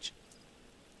Red Mage.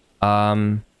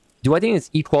 Do I think it's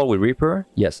equal with Reaper?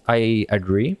 Yes, I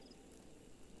agree.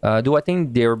 Do I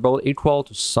think they're both equal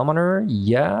to Summoner?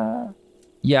 Yeah.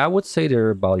 Yeah, I would say they're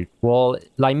about equal.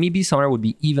 Like, maybe Summoner would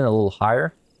be even a little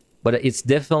higher, but it's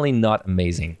definitely not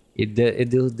amazing. It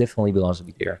definitely belongs to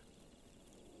be there.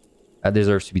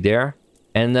 Deserves to be there.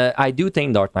 And I do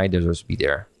think Dark Knight deserves to be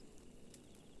there.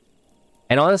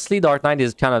 And honestly, Dark Knight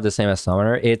is kind of the same as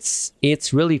Summoner. It's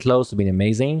really close to being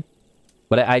amazing.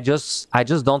 But I just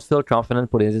don't feel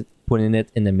confident putting it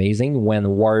in amazing when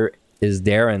Warrior is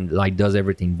there and like does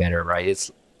everything better, right?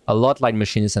 It's a lot like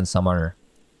Machinist and Summoner.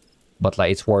 But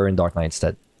like it's Warrior and Dark Knight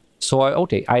instead. So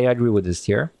okay, I agree with this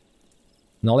tier.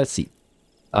 Now let's see.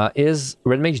 Is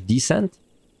Red Mage decent?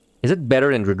 Is it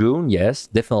better than Dragoon? Yes,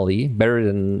 definitely. Better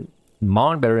than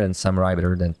Monk, better than Samurai,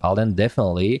 better than Paladin?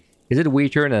 Definitely. Is it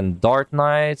weaker than Dark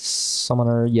Knight?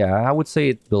 Summoner? Yeah, I would say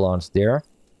it belongs there.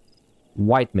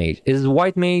 White Mage. Is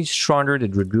White Mage stronger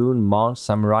than Dragoon, Monk,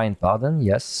 Samurai, and Paladin?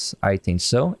 Yes, I think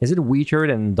so. Is it weaker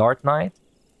than Dark Knight?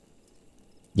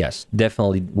 Yes,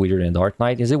 definitely weaker than Dark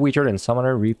Knight. Is it weaker than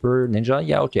Summoner, Reaper, Ninja?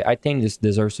 Yeah, okay. I think this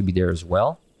deserves to be there as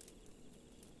well.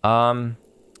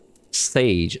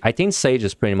 Sage. I think Sage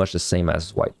is pretty much the same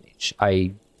as White Mage.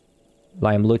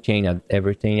 I'm looking at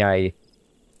everything.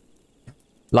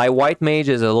 Like White Mage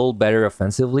is a little better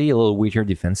offensively, a little weaker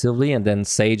defensively, and then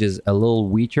Sage is a little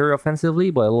weaker offensively,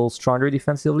 but a little stronger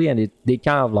defensively, and they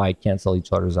kind of like cancel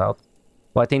each other's out.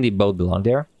 But I think they both belong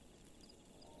there.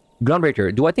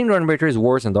 Gunbreaker. Do I think Gunbreaker is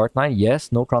worse than Dark Knight?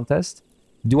 Yes, no contest.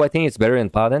 Do I think it's better than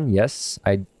Paladin? Yes.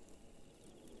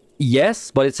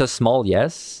 Yes, but it's a small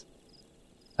yes.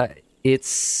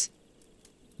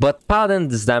 But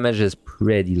Paladin's damage is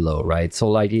pretty low, right? So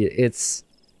like it's...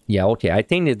 Yeah, okay, I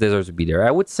think it deserves to be there.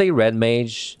 I would say Red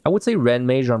Mage and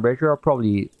Gunbreaker are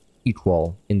probably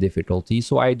equal in difficulty,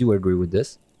 so I do agree with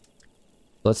this.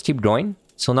 Let's keep going.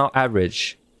 So now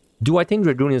average. Do I think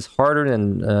Dragoon is harder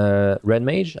than Red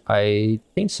Mage? I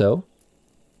think so.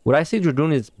 Would I say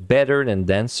Dragoon is better than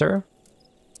Dancer?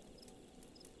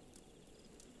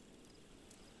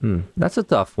 That's a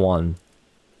tough one.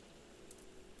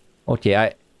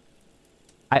 Okay,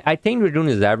 I think Dragoon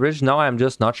is average. Now I'm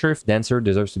just not sure if Dancer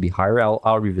deserves to be higher.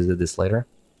 I'll revisit this later.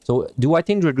 So do I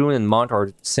think Dragoon and Monk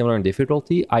are similar in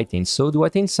difficulty? I think so. Do I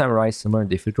think Samurai is similar in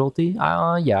difficulty?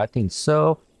 Yeah, I think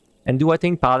so. And do I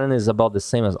think Paladin is about the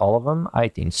same as all of them? I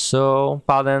think so.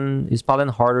 Is Paladin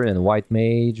harder than White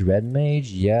Mage, Red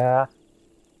Mage? Yeah.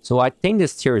 So I think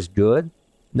this tier is good.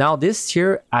 Now this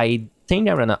tier, I think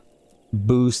I'm gonna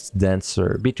boost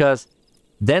Dancer because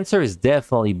Dancer is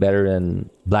definitely better than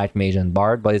Black Mage and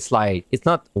Bard, but it's like, it's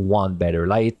not one better.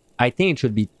 Like, I think it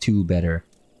should be two better.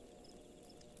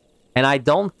 And I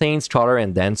don't think Scholar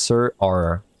and Dancer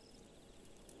are...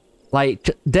 Like,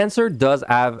 Dancer does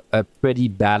have a pretty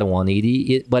bad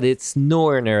 180, but it's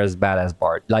nowhere near as bad as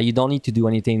Bard. Like, you don't need to do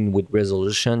anything with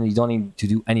resolution. You don't need to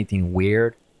do anything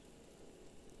weird.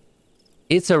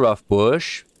 It's a rough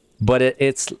push. But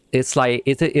it's like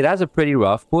it has a pretty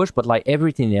rough push, but like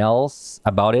everything else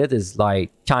about it is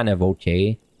like kind of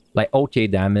okay, like okay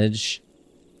damage,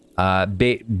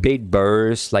 big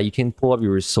burst. Like you can pull up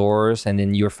your resource, and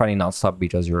then you're fighting non-stop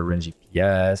because you're a range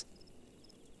DPS.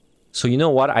 So you know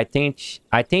what? I think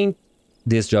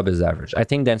this job is average. I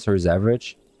think Dancer is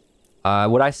average.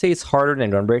 Would I say it's harder than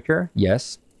Gunbreaker?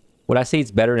 Yes. Would I say it's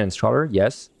better than Scholar?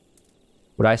 Yes.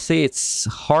 Would I say it's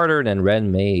harder than Red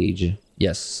Mage?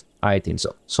 Yes. I think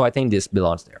so. So I think this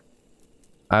belongs there.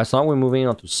 So now we're moving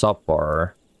on to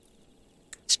subpar.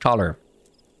 Scholar.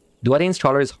 Do I think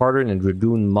Scholar is harder than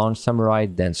Dragoon, Monk, Samurai,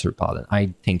 Dancer, Paladin?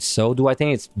 I think so. Do I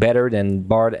think it's better than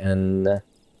Bard and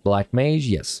Black Mage?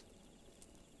 Yes.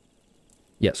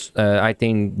 Yes, I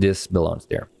think this belongs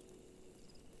there.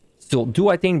 So do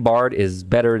I think Bard is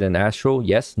better than Astro?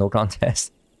 Yes, no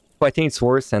contest. Do I think it's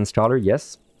worse than Scholar?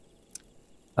 Yes.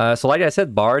 So like I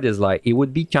said, Bard is like, it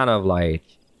would be kind of like...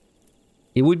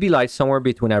 It would be like somewhere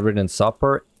between average and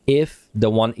subpar if the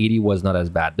 180 was not as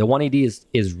bad. The 180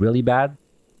 is really bad.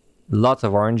 Lots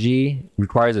of RNG.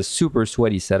 Requires a super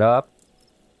sweaty setup.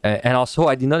 And also,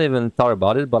 I did not even thought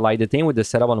about it, but like the thing with the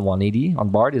setup on 180 on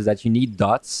Bard is that you need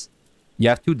dots. You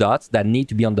have 2 dots that need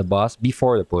to be on the boss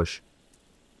before the push.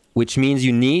 Which means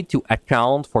you need to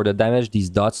account for the damage these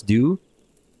dots do.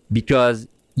 Because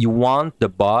you want the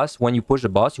boss, when you push the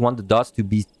boss, you want the dots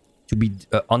to to be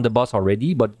on the boss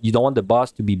already, but you don't want the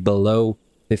boss to be below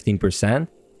 15%.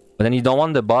 But then you don't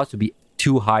want the boss to be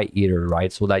too high either,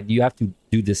 right? So like you have to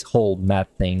do this whole map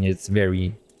thing. It's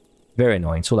very, very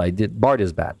annoying. So like Bard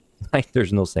is bad. Like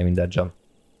there's no saving that jump.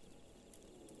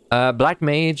 Black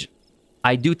Mage,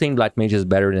 I do think Black Mage is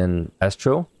better than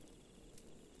Astro.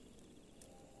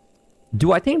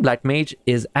 Do I think Black Mage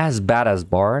is as bad as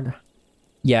Bard?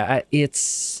 Yeah,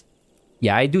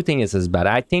 yeah, I do think it's as bad.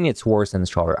 I think it's worse than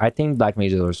Scholar. I think Black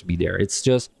Mage deserves to be there. It's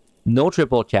just no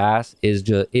triple cast is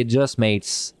just it just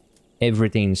makes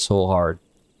everything so hard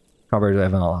compared to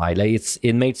Heaven on High. Like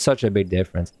it made such a big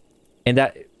difference. And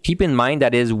that keep in mind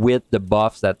that is with the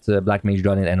buffs that Black Mage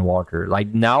got in Endwalker. Like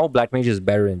now Black Mage is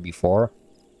better than before.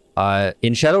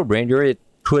 In Shadowbringer it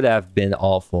could have been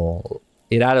awful.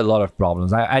 It had a lot of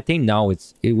problems. I think now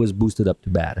it was boosted up to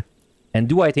bad. And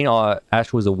do I think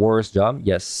Ash was the worst job?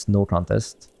 Yes, no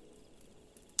contest.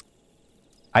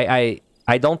 I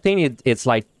don't think it's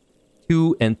like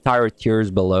 2 entire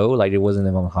tiers below, like it wasn't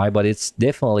even high, but it's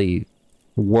definitely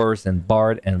worse than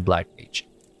Bard and Black Mage.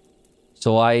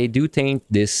 So I do think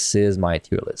this is my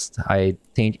tier list. I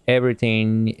think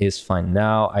everything is fine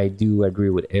now. I do agree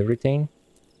with everything.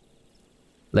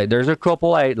 Like there's a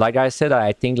couple, like I said,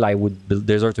 I think like would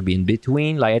deserve to be in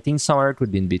between. Like I think Summer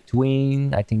could be in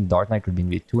between. I think Dark Knight could be in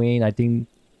between. I think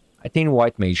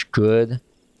White Mage could.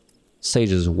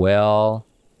 Sage as well.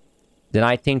 Then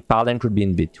I think Paladin could be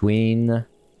in between.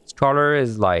 Scholar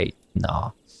is like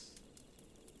no.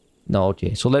 No,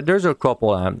 okay. So there's a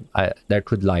couple that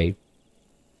could like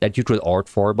that you could art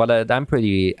for, but I'm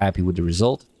pretty happy with the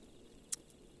result.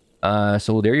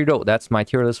 So there you go. That's my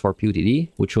tier list for PotD,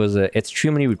 which was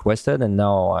extremely requested, and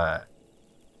now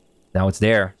it's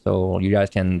there. So you guys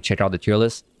can check out the tier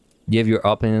list, give your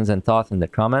opinions and thoughts in the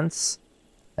comments,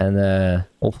 and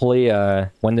hopefully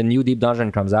when the new deep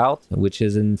dungeon comes out, which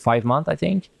is in 5 months, I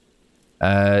think,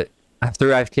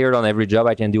 after I've cleared on every job,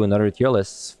 I can do another tier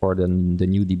list for the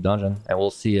new deep dungeon, and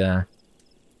we'll see.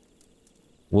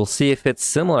 We'll see if it's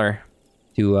similar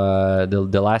to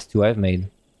the last 2 I've made.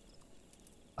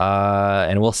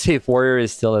 And we'll see if Warrior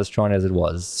is still as strong as it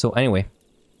was. So anyway,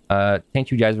 thank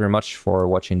you guys very much for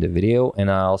watching the video, and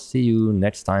I'll see you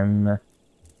next time.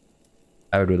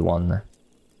 Have a good one.